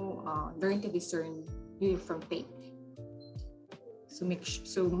 Learn to discern real from fake. So make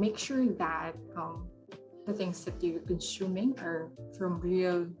sure that the things that you're consuming are from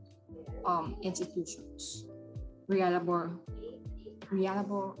real institutions, reliable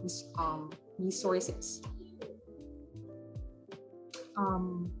resources.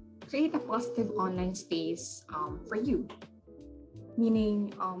 Create a positive online space for you,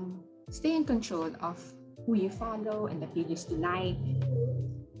 meaning stay in control of who you follow and the pages you like.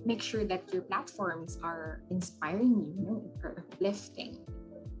 Make sure that your platforms are inspiring you, or uplifting.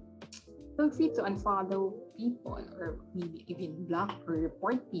 Feel free to unfollow people, or maybe even block or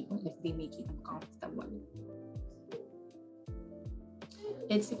report people if they make you uncomfortable.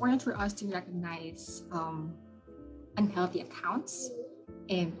 It's important for us to recognize unhealthy accounts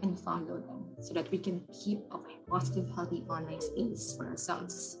and unfollow them, so that we can keep a positive, healthy online space for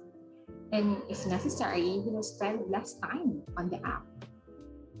ourselves. And if necessary, spend less time on the app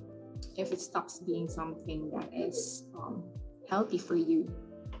if it stops being something that is healthy for you.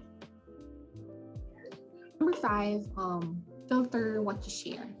 Number 5, filter what you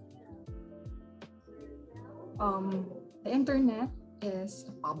share. The internet is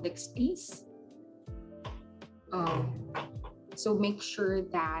a public space. So make sure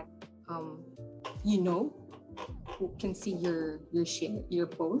that who can see your share, your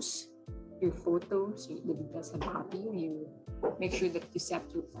posts, your photos, the details about you. You make sure that you set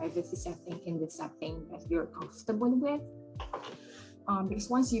your privacy setting in the setting that you're comfortable with. Because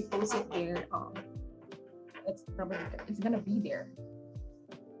once you post it there, it's gonna be there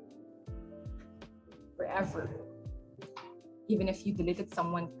forever. Even if you delete it,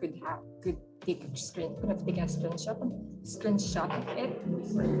 someone could have taken a screenshot of it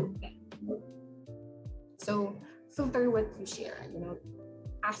before you did. So filter what you share.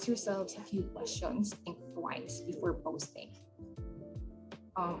 Ask yourselves a few questions. Think twice before posting.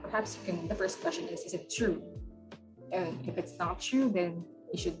 Perhaps the first question is it true? And if it's not true, then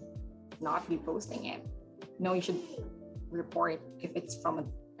you should not be posting it. No, you should report if it's from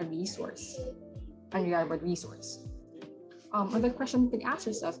a resource, unreliable resource. Another question you can ask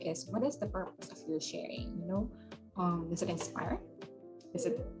yourself is, what is the purpose of your sharing? Does it inspire? Does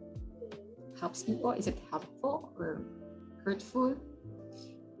it helps people? Is it helpful or hurtful?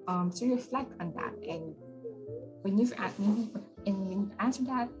 So reflect on that, and when you've when you answer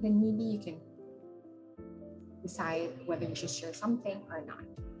that, then maybe you can decide whether you should share something or not.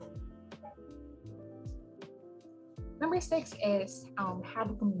 Number 6 is have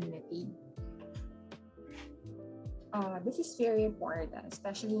a community. This is very important,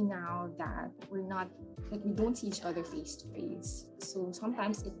 especially now that we don't see each other face to face. So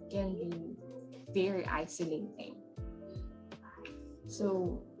sometimes it can be very isolating.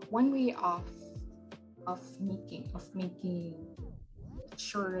 So one way of making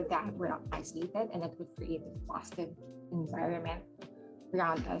sure that we're not isolated and that we create a positive environment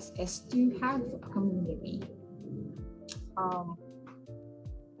around us is to have a community.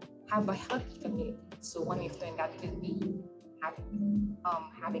 Have a healthy community. So one way of doing that could be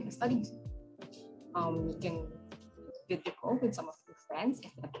having a study group. You can video call with some of your friends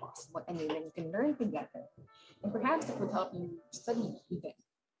if that's possible, and then you can learn together. And perhaps it would help you study even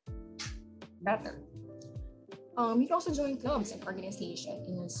better. You can also join clubs and organizations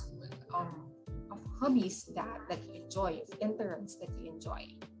in your school of hobbies that you enjoy, of interests that you enjoy.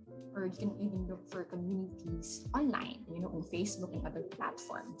 Or you can even look for communities online, on Facebook and other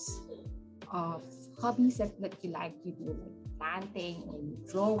platforms of hobbies that you like to do, like planting or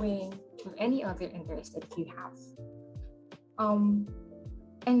drawing or any other interest that you have. And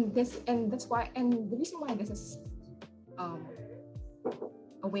the reason why this is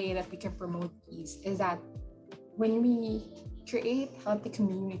a way that we can promote peace is that when we create healthy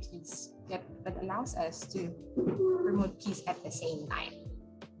communities that allows us to promote peace at the same time,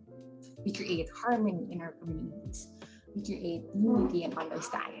 we create harmony in our communities. We create unity and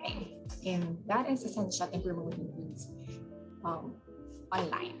understanding. And that is essential in promoting peace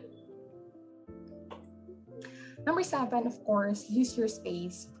online. Number 7, of course, use your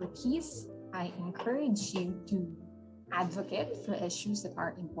space for peace. I encourage you to advocate for issues that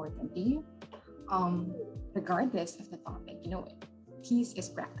are important to you, regardless of the topic. Peace is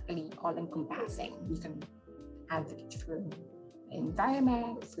practically all-encompassing. You can advocate for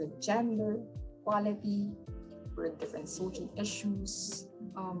environment, for gender equality, for different social issues,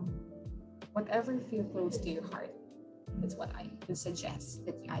 whatever feels close to your heart. That's what I would suggest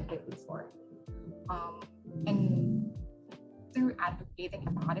that you advocate for. And through advocating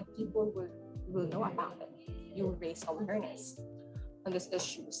about it, people will know about it. You will raise awareness on these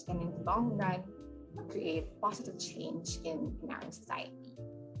issues, and in the long run, create positive change in our society.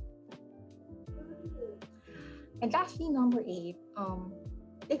 And lastly, number 8,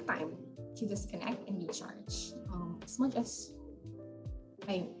 take time to disconnect and recharge. As much as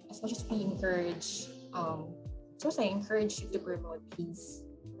we encourage, I encourage you to promote peace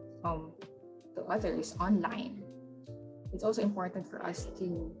to others online. It's also important for us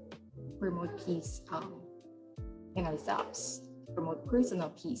to promote peace in ourselves, promote personal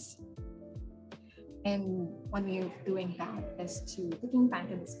peace. And one way of doing that is to taking time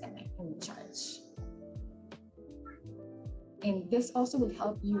to disconnect and recharge. And this also will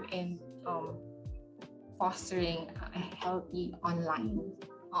help you in fostering a healthy online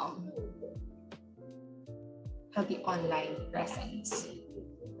presence.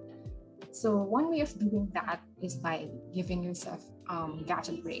 So one way of doing that is by giving yourself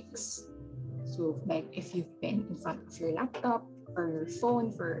gadget breaks. So like if you've been in front of your laptop or your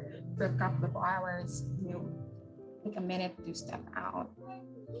phone for a couple of hours, take a minute to step out,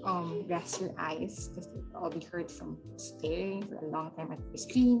 rest your eyes because you'll probably hurt from staring for a long time at the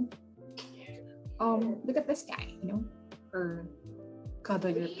screen. Look at the sky, or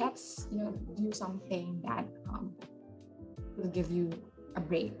cuddle your pets, do something that will give you a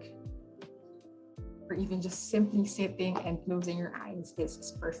break. Or even just simply sitting and closing your eyes, this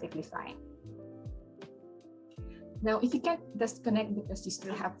is perfectly fine. Now, if you can't disconnect because you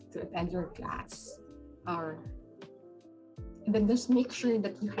still have to attend your class, then just make sure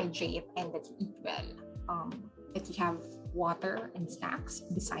that you hydrate and that you eat well, that you have water and snacks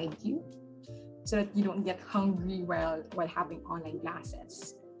beside you so that you don't get hungry while having online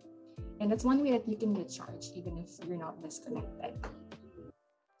classes. And that's one way that you can recharge even if you're not disconnected.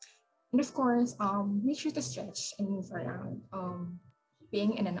 And of course, make sure to stretch and move around.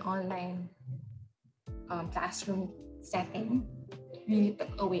 Being in an online classroom setting really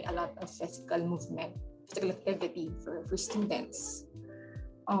took away a lot of physical movement, physical activity for students.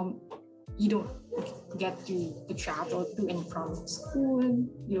 You don't get to travel to and from school.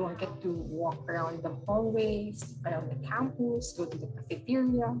 You don't get to walk around the hallways, around the campus, go to the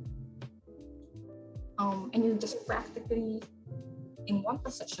cafeteria. And you're just practically in one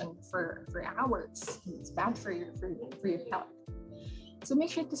position for hours. It's bad for your health. So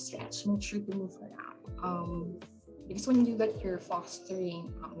make sure to stretch, make sure to move around. Because when you do that, you're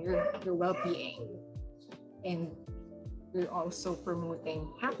fostering your well-being, and you're also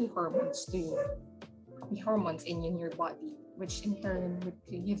promoting happy hormones in your body, which in turn would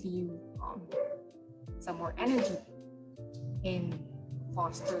give you some more energy and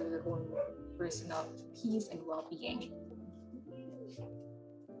foster your own personal peace and well-being.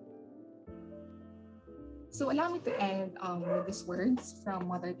 So allow me to end with these words from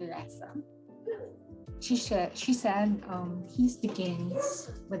Mother Teresa. She said, peace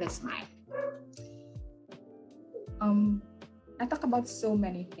begins with a smile. I talk about so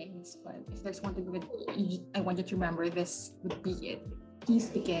many things, but if there's one thing I want you to remember, this would be it. Peace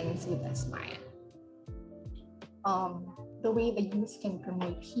begins with a smile. The way the youth can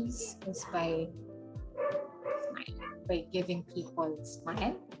promote peace is by giving people a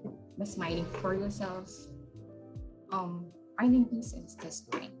smile, by smiling for yourself. Finding peace is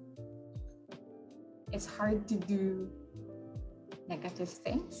just fine. It's hard to do negative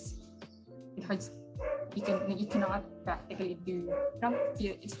things. It hurts. You cannot practically do.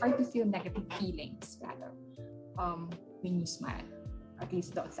 It's hard to feel negative feelings rather when you smile. At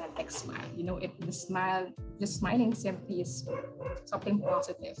least the authentic smile. Just smiling simply is something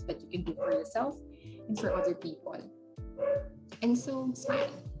positive that you can do for yourself and for other people. And so smile,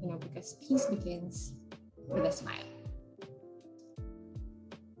 because peace begins with a smile.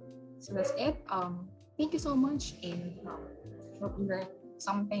 So that's it. Thank you so much, and hope you learned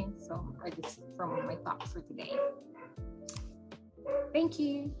something from my talk for today. Thank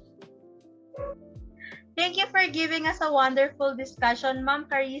you. Thank you for giving us a wonderful discussion, Ma'am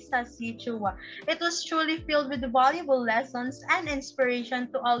Carissa C. Chua. It was truly filled with valuable lessons and inspiration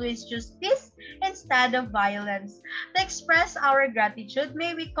to always choose peace instead of violence. To express our gratitude,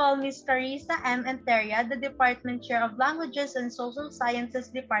 may we call Ms. Carissa M. Enteria, the Department Chair of Languages and Social Sciences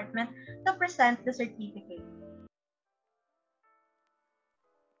Department, to present the certificate.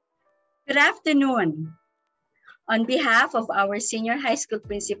 Good afternoon. On behalf of our senior high school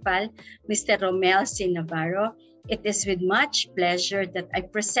principal, Mr. Romel C. Navarro, it is with much pleasure that I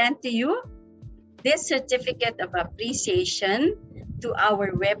present to you this certificate of appreciation to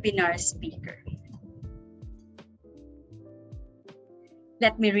our webinar speaker.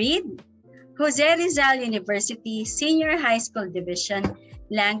 Let me read. Jose Rizal University Senior High School Division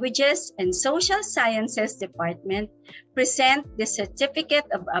Languages and Social Sciences Department present the Certificate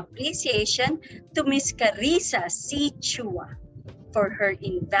of Appreciation to Ms. Carissa C. Chua for her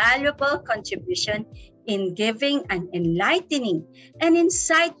invaluable contribution in giving an enlightening and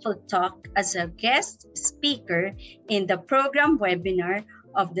insightful talk as a guest speaker in the program webinar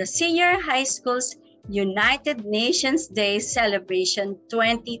of the Senior High School's United Nations Day Celebration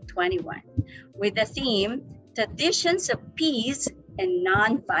 2021 with the theme Traditions of Peace and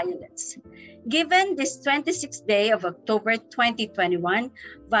Non-Violence. Given this 26th day of October 2021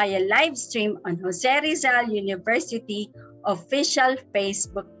 via live stream on Jose Rizal University official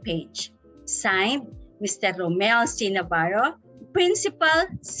Facebook page. Signed, Mr. Romel C. Navarro, Principal,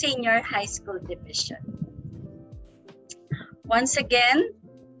 Senior High School Division. Once again,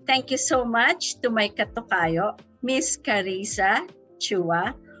 thank you so much to my katukayo, Ms. Carissa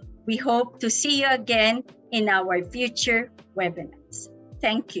Chua. We hope to see you again in our future webinars.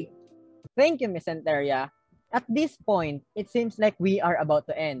 Thank you. Thank you, Ms. Enteria. At this point, it seems like we are about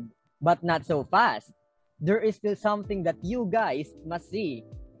to end, but not so fast. There is still something that you guys must see.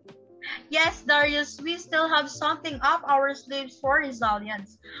 Yes, Darius, we still have something up our sleeves for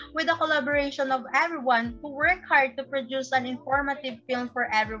resilience. With the collaboration of everyone who work hard to produce an informative film for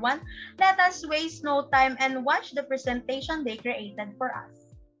everyone, let us waste no time and watch the presentation they created for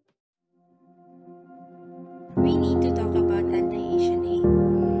us. We need to talk about anti-Asian hate.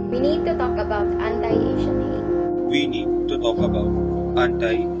 We need to talk about anti-Asian hate. We need to talk about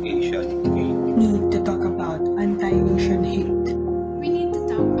anti-Asian hate. Need to talk about anti-Asian hate. We need to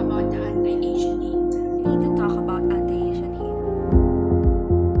talk about the anti-Asian hate. We need to talk about anti-Asian hate.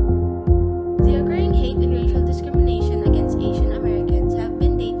 The occurring hate and racial discrimination against Asian Americans have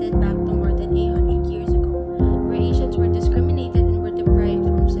been dated back to more than 800 years ago, where Asians were discriminated and were deprived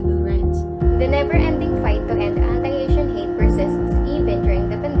from civil rights. The never-ending fight to end anti-Asian hate persists even during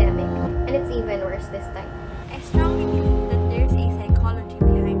the pandemic, and it's even worse this time. I strongly believe that there's a psychology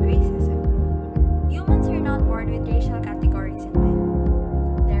behind racism. Humans are not born with racial categories in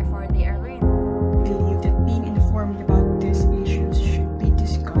mind. Therefore, they are learned. I believe that being informed about these issues should be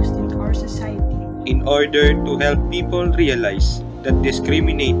discussed in our society. In order to help people realize that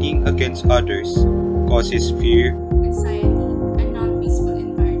discriminating against others causes fear, Anxiety, and non-peaceful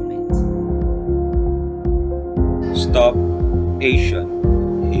environment. Stop Asian.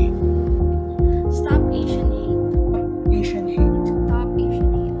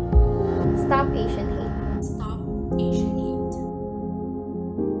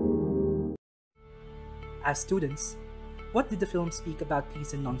 As students, what did the film speak about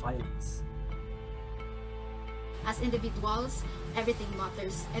peace and nonviolence? As individuals, everything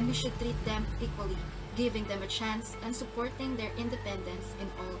matters, and we should treat them equally, giving them a chance and supporting their independence in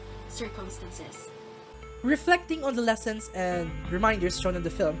all circumstances. Reflecting on the lessons and reminders shown in the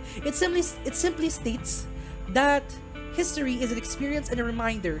film, it simply states that history is an experience and a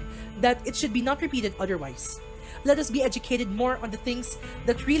reminder that it should be not repeated otherwise. Let us be educated more on the things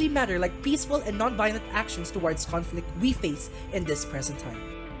that really matter, like peaceful and non-violent actions towards conflict we face in this present time.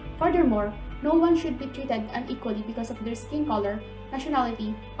 Furthermore, no one should be treated unequally because of their skin color,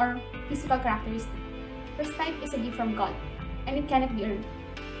 nationality, or physical characteristics. Respect is a gift from God, and it cannot be earned.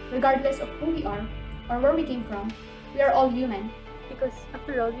 Regardless of who we are or where we came from, we are all human. Because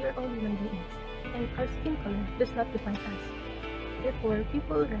after all, we are all human beings, and our skin color does not define us. Therefore,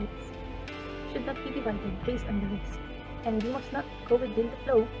 people's rights should not be divided based on the race, and we must not go within the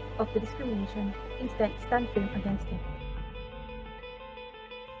flow of the discrimination, instead stand firm against it.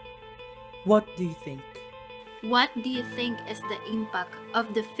 What do you think? What do you think is the impact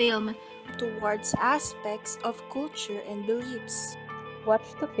of the film towards aspects of culture and beliefs?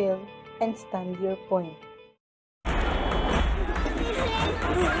 Watch the film and stand your point.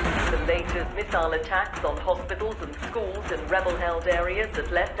 The latest missile attacks on hospitals and schools in rebel-held areas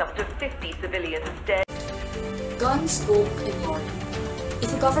that left up to 50 civilians dead. Guns go ignored.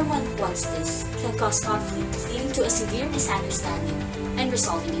 If a government wants this, can cause conflict, leading to a severe misunderstanding and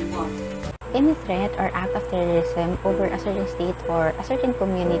resulting in war. Any threat or act of terrorism over a certain state or a certain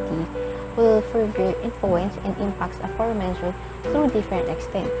community will further influence and impacts aforementioned through different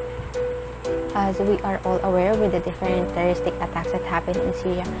extent. As we are all aware with the different terroristic attacks that happened in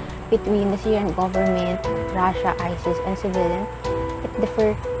Syria between the Syrian government, Russia, ISIS, and civilians, it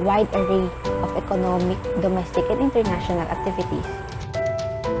differs wide array of economic, domestic, and international activities.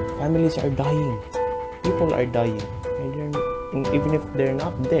 Families are dying. People are dying. And even if they're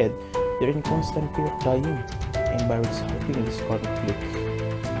not dead, they're in constant fear of dying. And by resolving this conflict,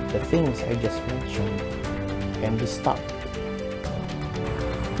 the things I just mentioned can be stopped.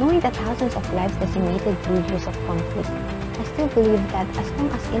 Knowing that thousands of lives decimated through years of conflict, I still believe that as long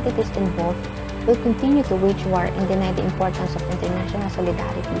as entities involved will continue to wage war and deny the importance of international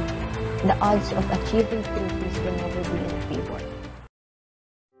solidarity, the odds of achieving true peace will never be in favor.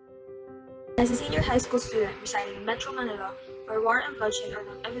 As a senior high school student residing in Metro Manila, where war and bloodshed are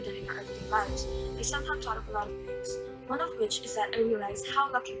not evident in our everyday lives, I sometimes thought of a lot of things. One of which is that I realized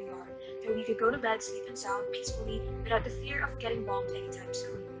how lucky we are that we could go to bed, sleep, and sound peacefully without the fear of getting bombed anytime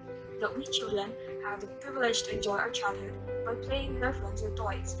soon. That we children have the privilege to enjoy our childhood by playing with our friends or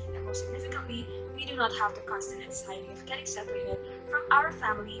toys, and most significantly, we do not have the constant anxiety of getting separated from our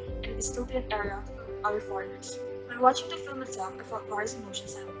family in a dystopian era from other foreigners. When watching the film itself, I felt various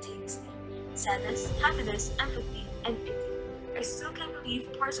emotions simultaneously: sadness, happiness, empathy, and pity. I still can't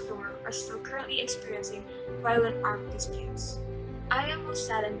believe parts of the world are still currently experiencing violent armed disputes. I am most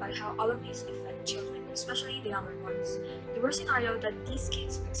saddened by how all of these affect children, especially the younger ones. The worst scenario that these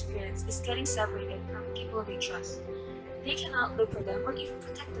kids experience is getting separated from people they trust. They cannot look for them or even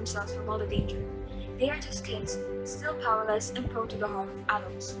protect themselves from all the danger. They are just kids, still powerless and prone to the harm of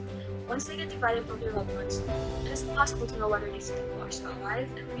adults. Once they get divided from their loved ones, it is impossible to know whether these people are still alive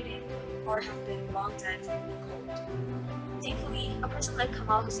and breathing or have been long dead and cold. Thankfully, a person like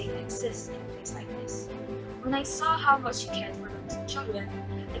Kamal Hussein exists in a place like this. When I saw how much he cared for those children,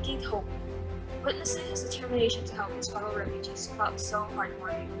 I gained hope. Witnessing his determination to help his fellow refugees felt so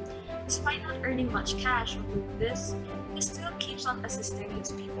heartwarming. Despite not earning much cash from doing this, he still keeps on assisting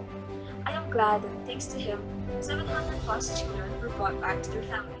his people. I am glad that thanks to him, 700 plus children were brought back to their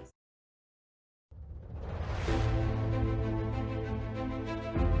families.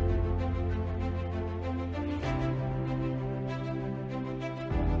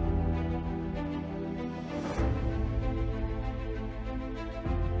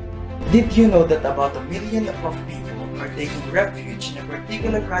 Did you know that about 1 million of people are taking refuge in a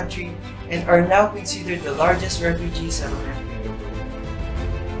particular country and are now considered the largest refugee settlement in the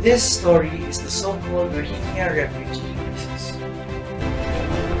world? This story is the so-called Rohingya refugee crisis.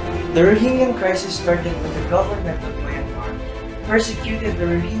 The Rohingya crisis started when the government of Myanmar persecuted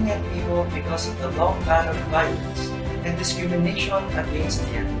the Rohingya people because of the long ban of violence and discrimination against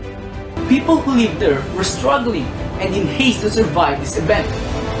them. People who lived there were struggling and in haste to survive this event.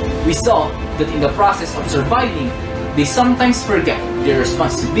 We saw that in the process of surviving, they sometimes forget their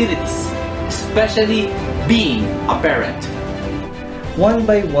responsibilities, especially being a parent. One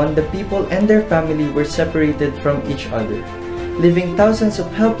by one, the people and their family were separated from each other, leaving thousands of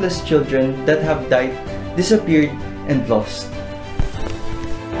helpless children that have died, disappeared, and lost.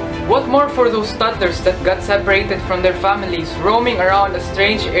 What more for those toddlers that got separated from their families, roaming around a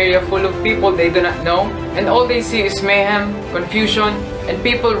strange area full of people they do not know, and all they see is mayhem, confusion, and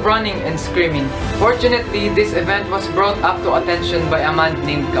people running and screaming. Fortunately, this event was brought up to attention by a man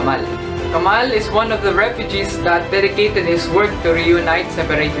named Kamal. Kamal is one of the refugees that dedicated his work to reunite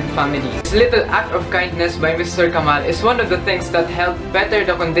separated families. This little act of kindness by Mr. Kamal is one of the things that helped better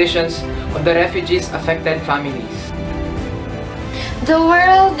the conditions of the refugees' affected families. The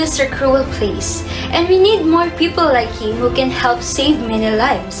world is a cruel place, and we need more people like him who can help save many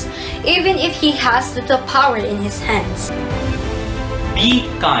lives, even if he has little power in his hands. Be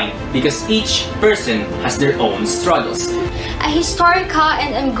kind, because each person has their own struggles. A historical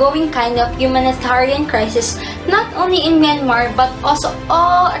and ongoing kind of humanitarian crisis, not only in Myanmar but also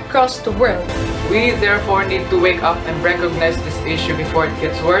all across the world. We therefore need to wake up and recognize this issue before it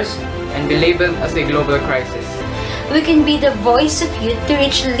gets worse and be labeled as a global crisis. We can be the voice of youth to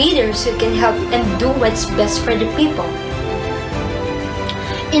reach leaders who can help and do what's best for the people.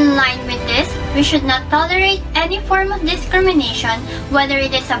 In line with this, we should not tolerate any form of discrimination, whether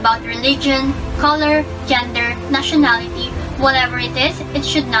it is about religion, color, gender, nationality, whatever it is, it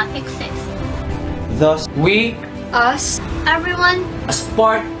should not exist. Thus, we, us, everyone, as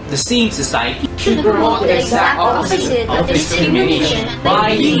part of the same society, should promote the exact opposite of discrimination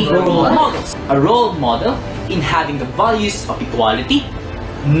by being role models. A role model in having the values of equality,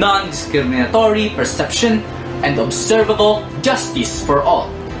 non-discriminatory perception, and observable justice for all,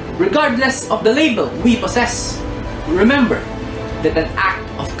 regardless of the label we possess. Remember that an act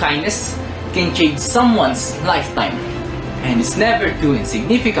of kindness can change someone's lifetime, and it's never too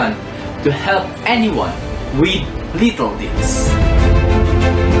insignificant to help anyone with little deeds.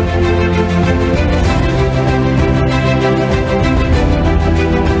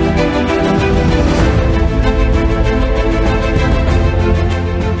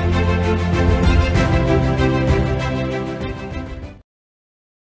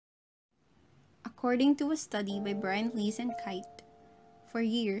 According to a study by Brian Lees and Kite, for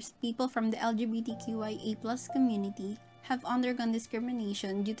years, people from the LGBTQIA+ community have undergone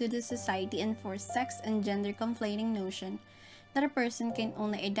discrimination due to the society-enforced sex and gender-conflating notion that a person can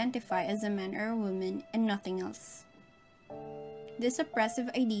only identify as a man or a woman and nothing else. This oppressive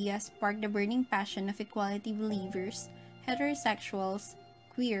idea sparked the burning passion of equality believers, heterosexuals,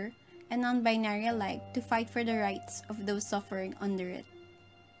 queer, and non-binary alike to fight for the rights of those suffering under it.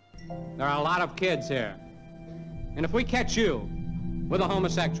 There are a lot of kids here. And if we catch you with a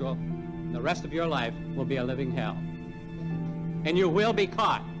homosexual, the rest of your life will be a living hell. And you will be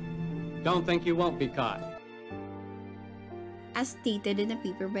caught. Don't think you won't be caught. As stated in a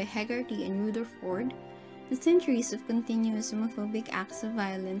paper by Hegarty and Rutherford, the centuries of continuous homophobic acts of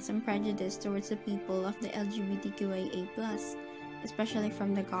violence and prejudice towards the people of the LGBTQIA+, especially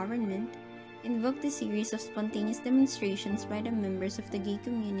from the government, invoked a series of spontaneous demonstrations by the members of the gay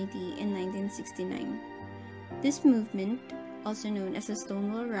community in 1969. This movement, also known as the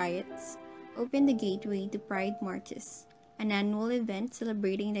Stonewall Riots, opened the gateway to Pride Marches, an annual event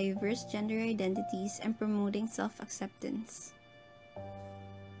celebrating diverse gender identities and promoting self-acceptance.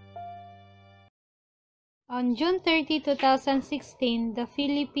 On June 30, 2016, the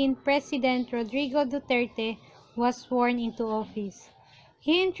Philippine President Rodrigo Duterte was sworn into office.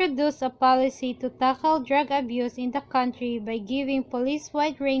 He introduced a policy to tackle drug abuse in the country by giving police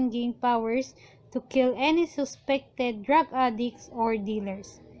wide-ranging powers to kill any suspected drug addicts or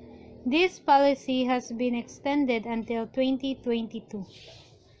dealers. This policy has been extended until 2022.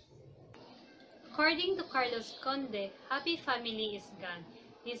 According to Carlos Conde, happy family is gone.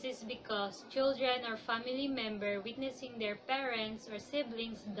 This is because children or family member witnessing their parents or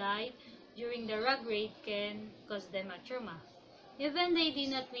siblings die during the drug raid can cause them a trauma. Even they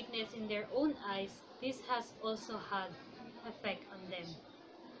did not witness in their own eyes, this has also had effect on them.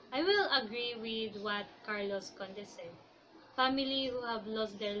 I will agree with what Carlos Conde said. Family who have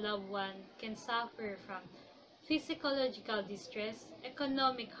lost their loved one can suffer from physiological distress,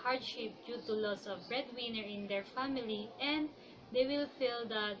 economic hardship due to loss of breadwinner in their family, and they will feel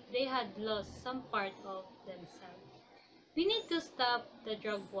that they had lost some part of themselves. We need to stop the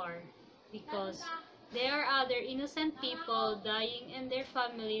drug war because there are other innocent people dying and their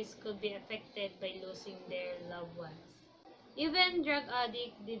families could be affected by losing their loved ones. Even drug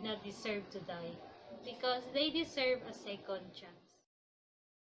addicts did not deserve to die because they deserve a second chance.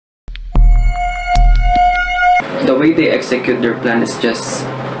 The way they execute their plan is just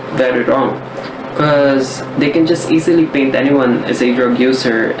very wrong, because they can just easily paint anyone as a drug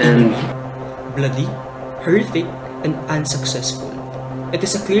user and bloody, horrific, and unsuccessful. It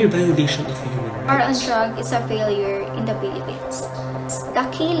is a clear violation of human rights. War on drugs is a failure in the Philippines. The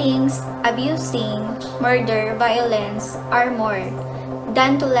killings, abusing, murder, violence are more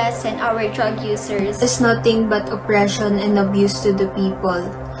than to lessen our drug users. It's nothing but oppression and abuse to the people,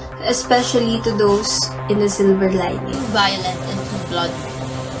 especially to those in the silver lining. Violent and too bloody.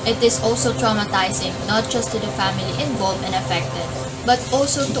 It is also traumatizing not just to the family involved and affected, but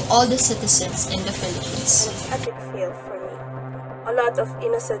also to all the citizens in the Philippines. It's an epic fail for me. A lot of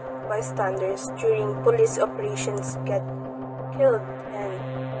innocent bystanders during police operations get killed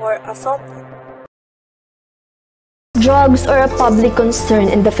or assaulted. Drugs are a public concern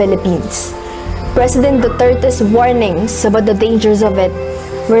in the Philippines. President Duterte's warnings about the dangers of it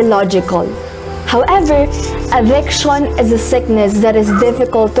were logical. However, addiction is a sickness that is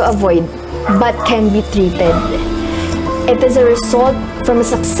difficult to avoid but can be treated. It is a result from a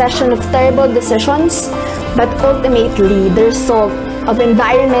succession of terrible decisions, but ultimately the result of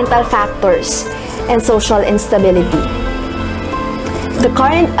environmental factors and social instability. The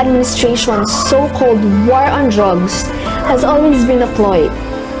current administration's so-called war on drugs has always been a ploy,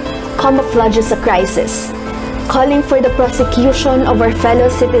 camouflages a crisis, calling for the prosecution of our fellow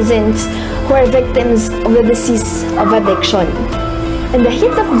citizens who are victims of the disease of addiction. In the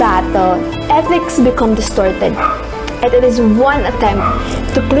heat of battle, ethics become distorted, and it is one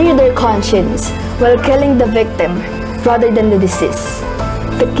attempt to clear their conscience while killing the victim rather than the disease,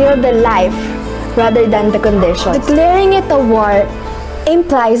 to kill the life rather than the condition. Declaring it a war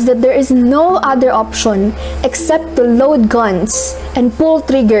implies that there is no other option except to load guns and pull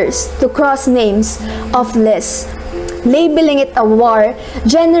triggers to cross names off lists. Labeling it a war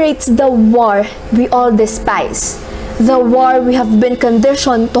generates the war we all despise, the war we have been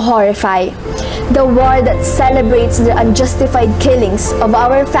conditioned to horrify, the war that celebrates the unjustified killings of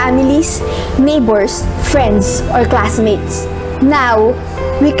our families, neighbors, friends, or classmates. Now,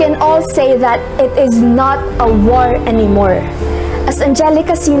 we can all say that it is not a war anymore. As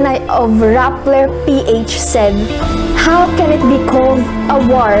Angelica Sinay of Rappler PH said, how can it be called a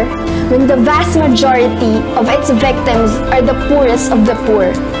war when the vast majority of its victims are the poorest of the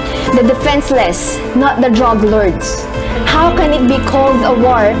poor, the defenseless, not the drug lords? How can it be called a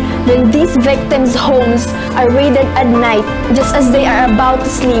war when these victims' homes are raided at night just as they are about to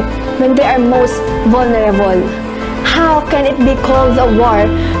sleep when they are most vulnerable? How can it be called a war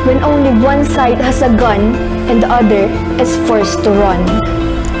when only one side has a gun and the other is forced to run?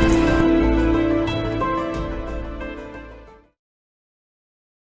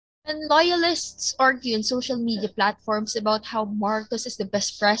 And loyalists argue on social media platforms about how Marcos is the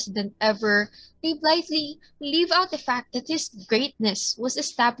best president ever, they blithely leave out the fact that his greatness was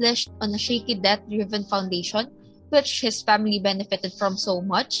established on a shaky debt-driven foundation, which his family benefited from so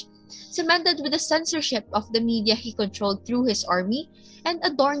much, cemented with the censorship of the media he controlled through his army, and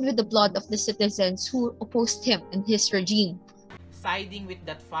adorned with the blood of the citizens who opposed him and his regime. Siding with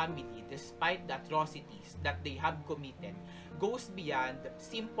that family despite the atrocities that they have committed goes beyond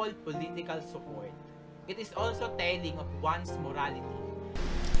simple political support. It is also telling of one's morality.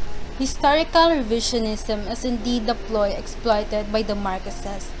 Historical revisionism is indeed the ploy exploited by the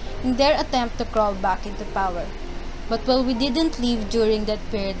Marcoses in their attempt to crawl back into power. But while we didn't live during that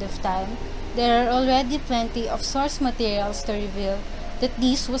period of time, there are already plenty of source materials to reveal that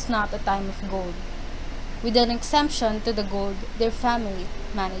this was not a time of gold. With an exemption to the gold their family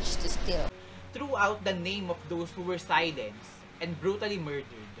managed to steal. Throughout the name of those who were silenced and brutally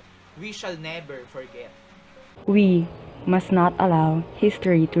murdered, we shall never forget. We must not allow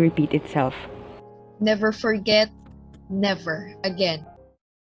history to repeat itself. Never forget, never again.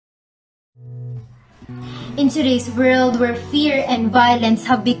 In today's world where fear and violence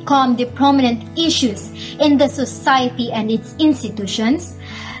have become the prominent issues in the society and its institutions,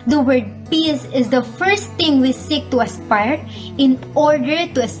 the word peace is the first thing we seek to aspire in order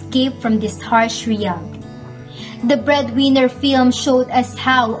to escape from this harsh reality. The Breadwinner film showed us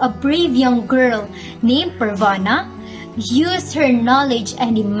how a brave young girl named Pervana used her knowledge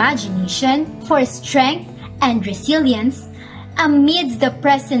and imagination for strength and resilience amidst the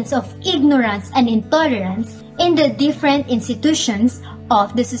presence of ignorance and intolerance in the different institutions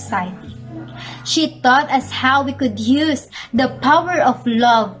of the society. She taught us how we could use the power of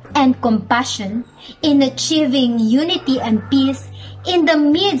love and compassion in achieving unity and peace in the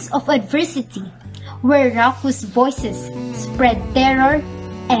midst of adversity, where raucous voices spread terror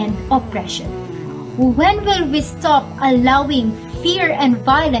and oppression. When will we stop allowing fear and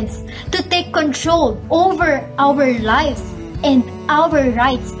violence to take control over our lives and our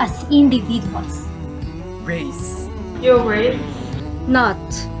rights as individuals? Raise your words, not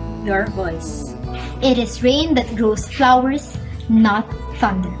your voice. It is rain that grows flowers, not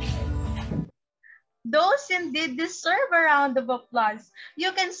thunder. Those indeed deserve a round of applause.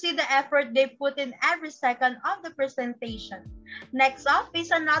 You can see the effort they put in every second of the presentation. Next up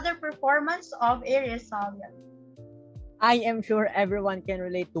is another performance of a Resilient. I am sure everyone can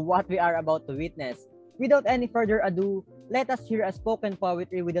relate to what we are about to witness. Without any further ado, let us hear a spoken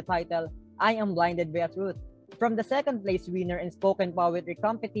poetry with the title, I Am Blinded by a Truth, from the second place winner in spoken poetry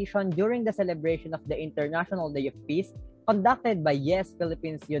competition during the celebration of the International Day of Peace, conducted by Yes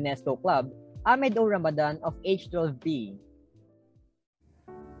Philippines UNESCO Club, Ahmed O. Ramadan of H12B.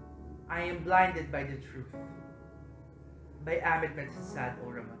 I Am Blinded by the Truth by Ahmed Sad O.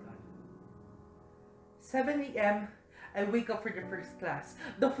 Ramadan. 7 a.m. I wake up for the first class.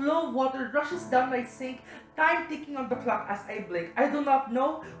 The flow of water rushes down my sink, time ticking on the clock as I blink. I do not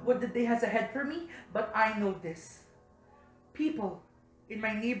know what the day has ahead for me, but I know this. People in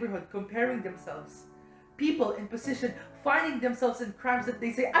my neighborhood comparing themselves. People in position finding themselves in crimes that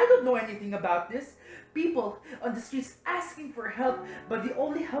they say, I don't know anything about this. People on the streets asking for help, but the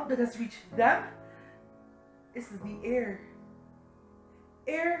only help that has reached them is the air.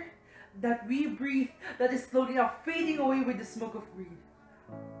 Air that we breathe, that is slowly now fading away with the smoke of greed.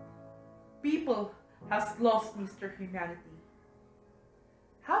 People has lost Mr. Humanity.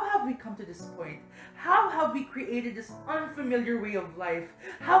 How have we come to this point? How have we created this unfamiliar way of life?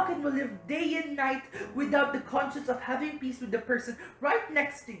 How can we live day and night without the conscience of having peace with the person right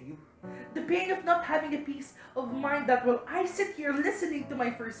next to you? The pain of not having a peace of mind that while I sit here listening to my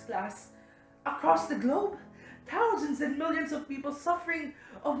first class, across the globe, thousands and millions of people suffering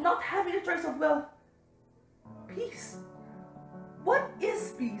of not having a choice of, well, peace. What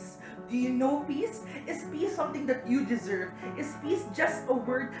is peace? Do you know peace? Is peace something that you deserve? Is peace just a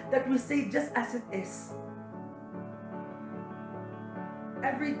word that we say just as it is?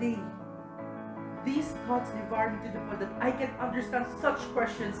 Every day, these thoughts devour me to the point that I can understand such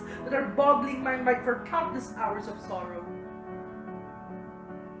questions that are boggling my mind for countless hours of sorrow.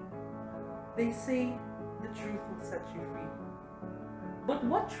 They say the truth will set you free. But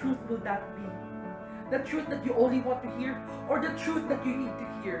what truth will that be? The truth that you only want to hear, or the truth that you need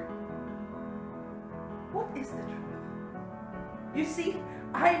to hear? What is the truth? You see,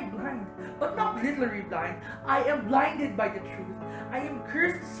 I am blind, but not literally blind. I am blinded by the truth. I am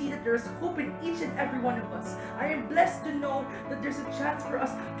cursed to see that there is hope in each and every one of us. I am blessed to know that there's a chance for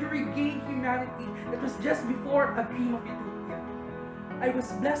us to regain humanity that was just before a dream of utopia. I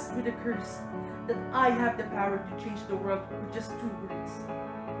was blessed with a curse that I have the power to change the world with just 2 words.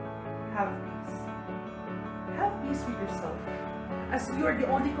 Have peace. Have peace with yourself, as you are the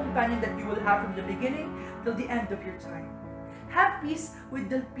only companion that you will have from the beginning till the end of your time. Have peace with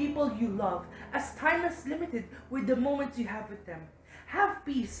the people you love, as time is limited with the moments you have with them. Have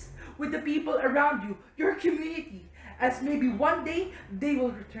peace with the people around you, your community, as maybe one day they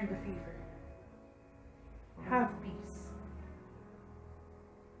will return the favor. Have peace.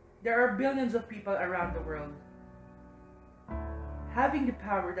 There are billions of people around the world. Having the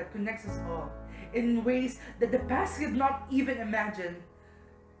power that connects us all in ways that the past could not even imagine.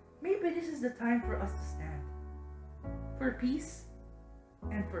 Maybe this is the time for us to stand. For peace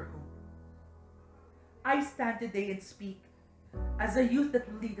and for hope. I stand today and speak as a youth that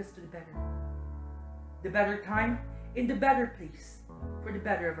will lead us to the better. The better time in the better place for the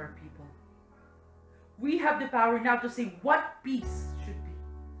better of our people. We have the power now to say what peace should be.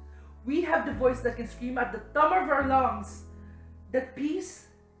 We have the voice that can scream at the top of our lungs that peace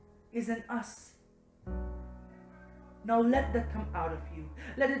is in us. Now let that come out of you.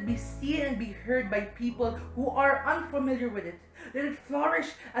 Let it be seen and be heard by people who are unfamiliar with it. Let it flourish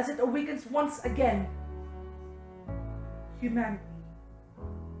as it awakens once again humanity.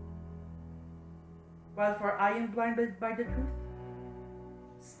 While for I am blinded by the truth,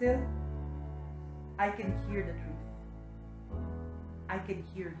 still I can hear the truth. I can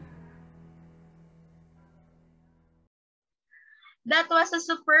hear you. That was a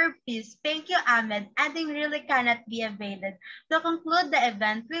superb piece. Thank you, Ahmed. Adding really cannot be evaded. To conclude the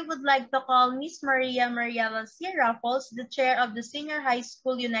event, we would like to call Miss Maria Mariela C. Raffles, the chair of the Senior High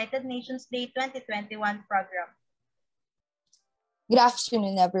School United Nations Day 2021 program. Good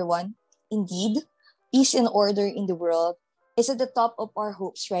afternoon, everyone. Indeed, peace and order in the world is at the top of our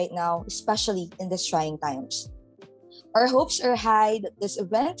hopes right now, especially in these trying times. Our hopes are high that this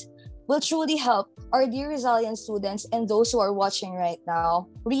event will truly help our dear resilient students and those who are watching right now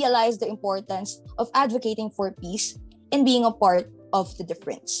realize the importance of advocating for peace and being a part of the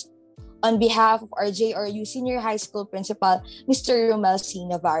difference. On behalf of our JRU Senior High School Principal, Mr. Romel C.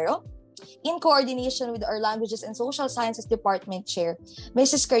 Navarro, in coordination with our Languages and Social Sciences Department Chair,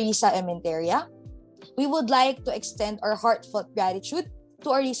 Mrs. Carissa Ementeria, we would like to extend our heartfelt gratitude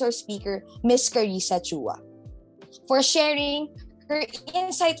to our resource speaker, Ms. Carissa Chua, for sharing her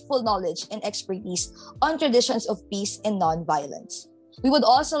insightful knowledge and expertise on traditions of peace and nonviolence. We would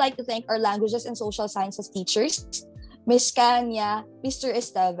also like to thank our languages and social sciences teachers, Ms. Kanya, Mr.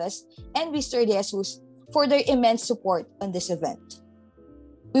 Esteves, and Mr. De Jesus, for their immense support on this event.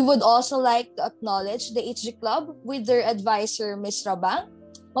 We would also like to acknowledge the HG Club with their advisor, Ms. Rabang,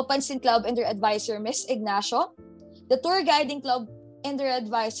 Mapansin Club and their advisor, Ms. Ignacio, the Tour Guiding Club and their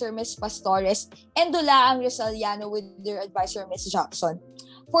advisor, Ms. Pastores, and Dulaang Rizaliano with their advisor, Ms. Jackson,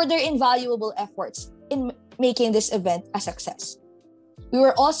 for their invaluable efforts in making this event a success. We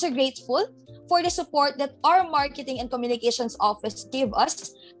were also grateful for the support that our Marketing and Communications Office gave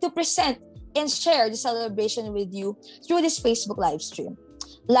us to present and share the celebration with you through this Facebook live stream.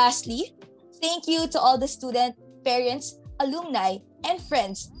 Lastly, thank you to all the students, parents, alumni, and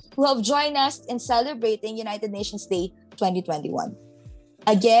friends who have joined us in celebrating United Nations Day 2021.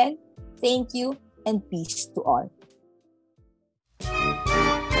 Again, thank you and peace to all.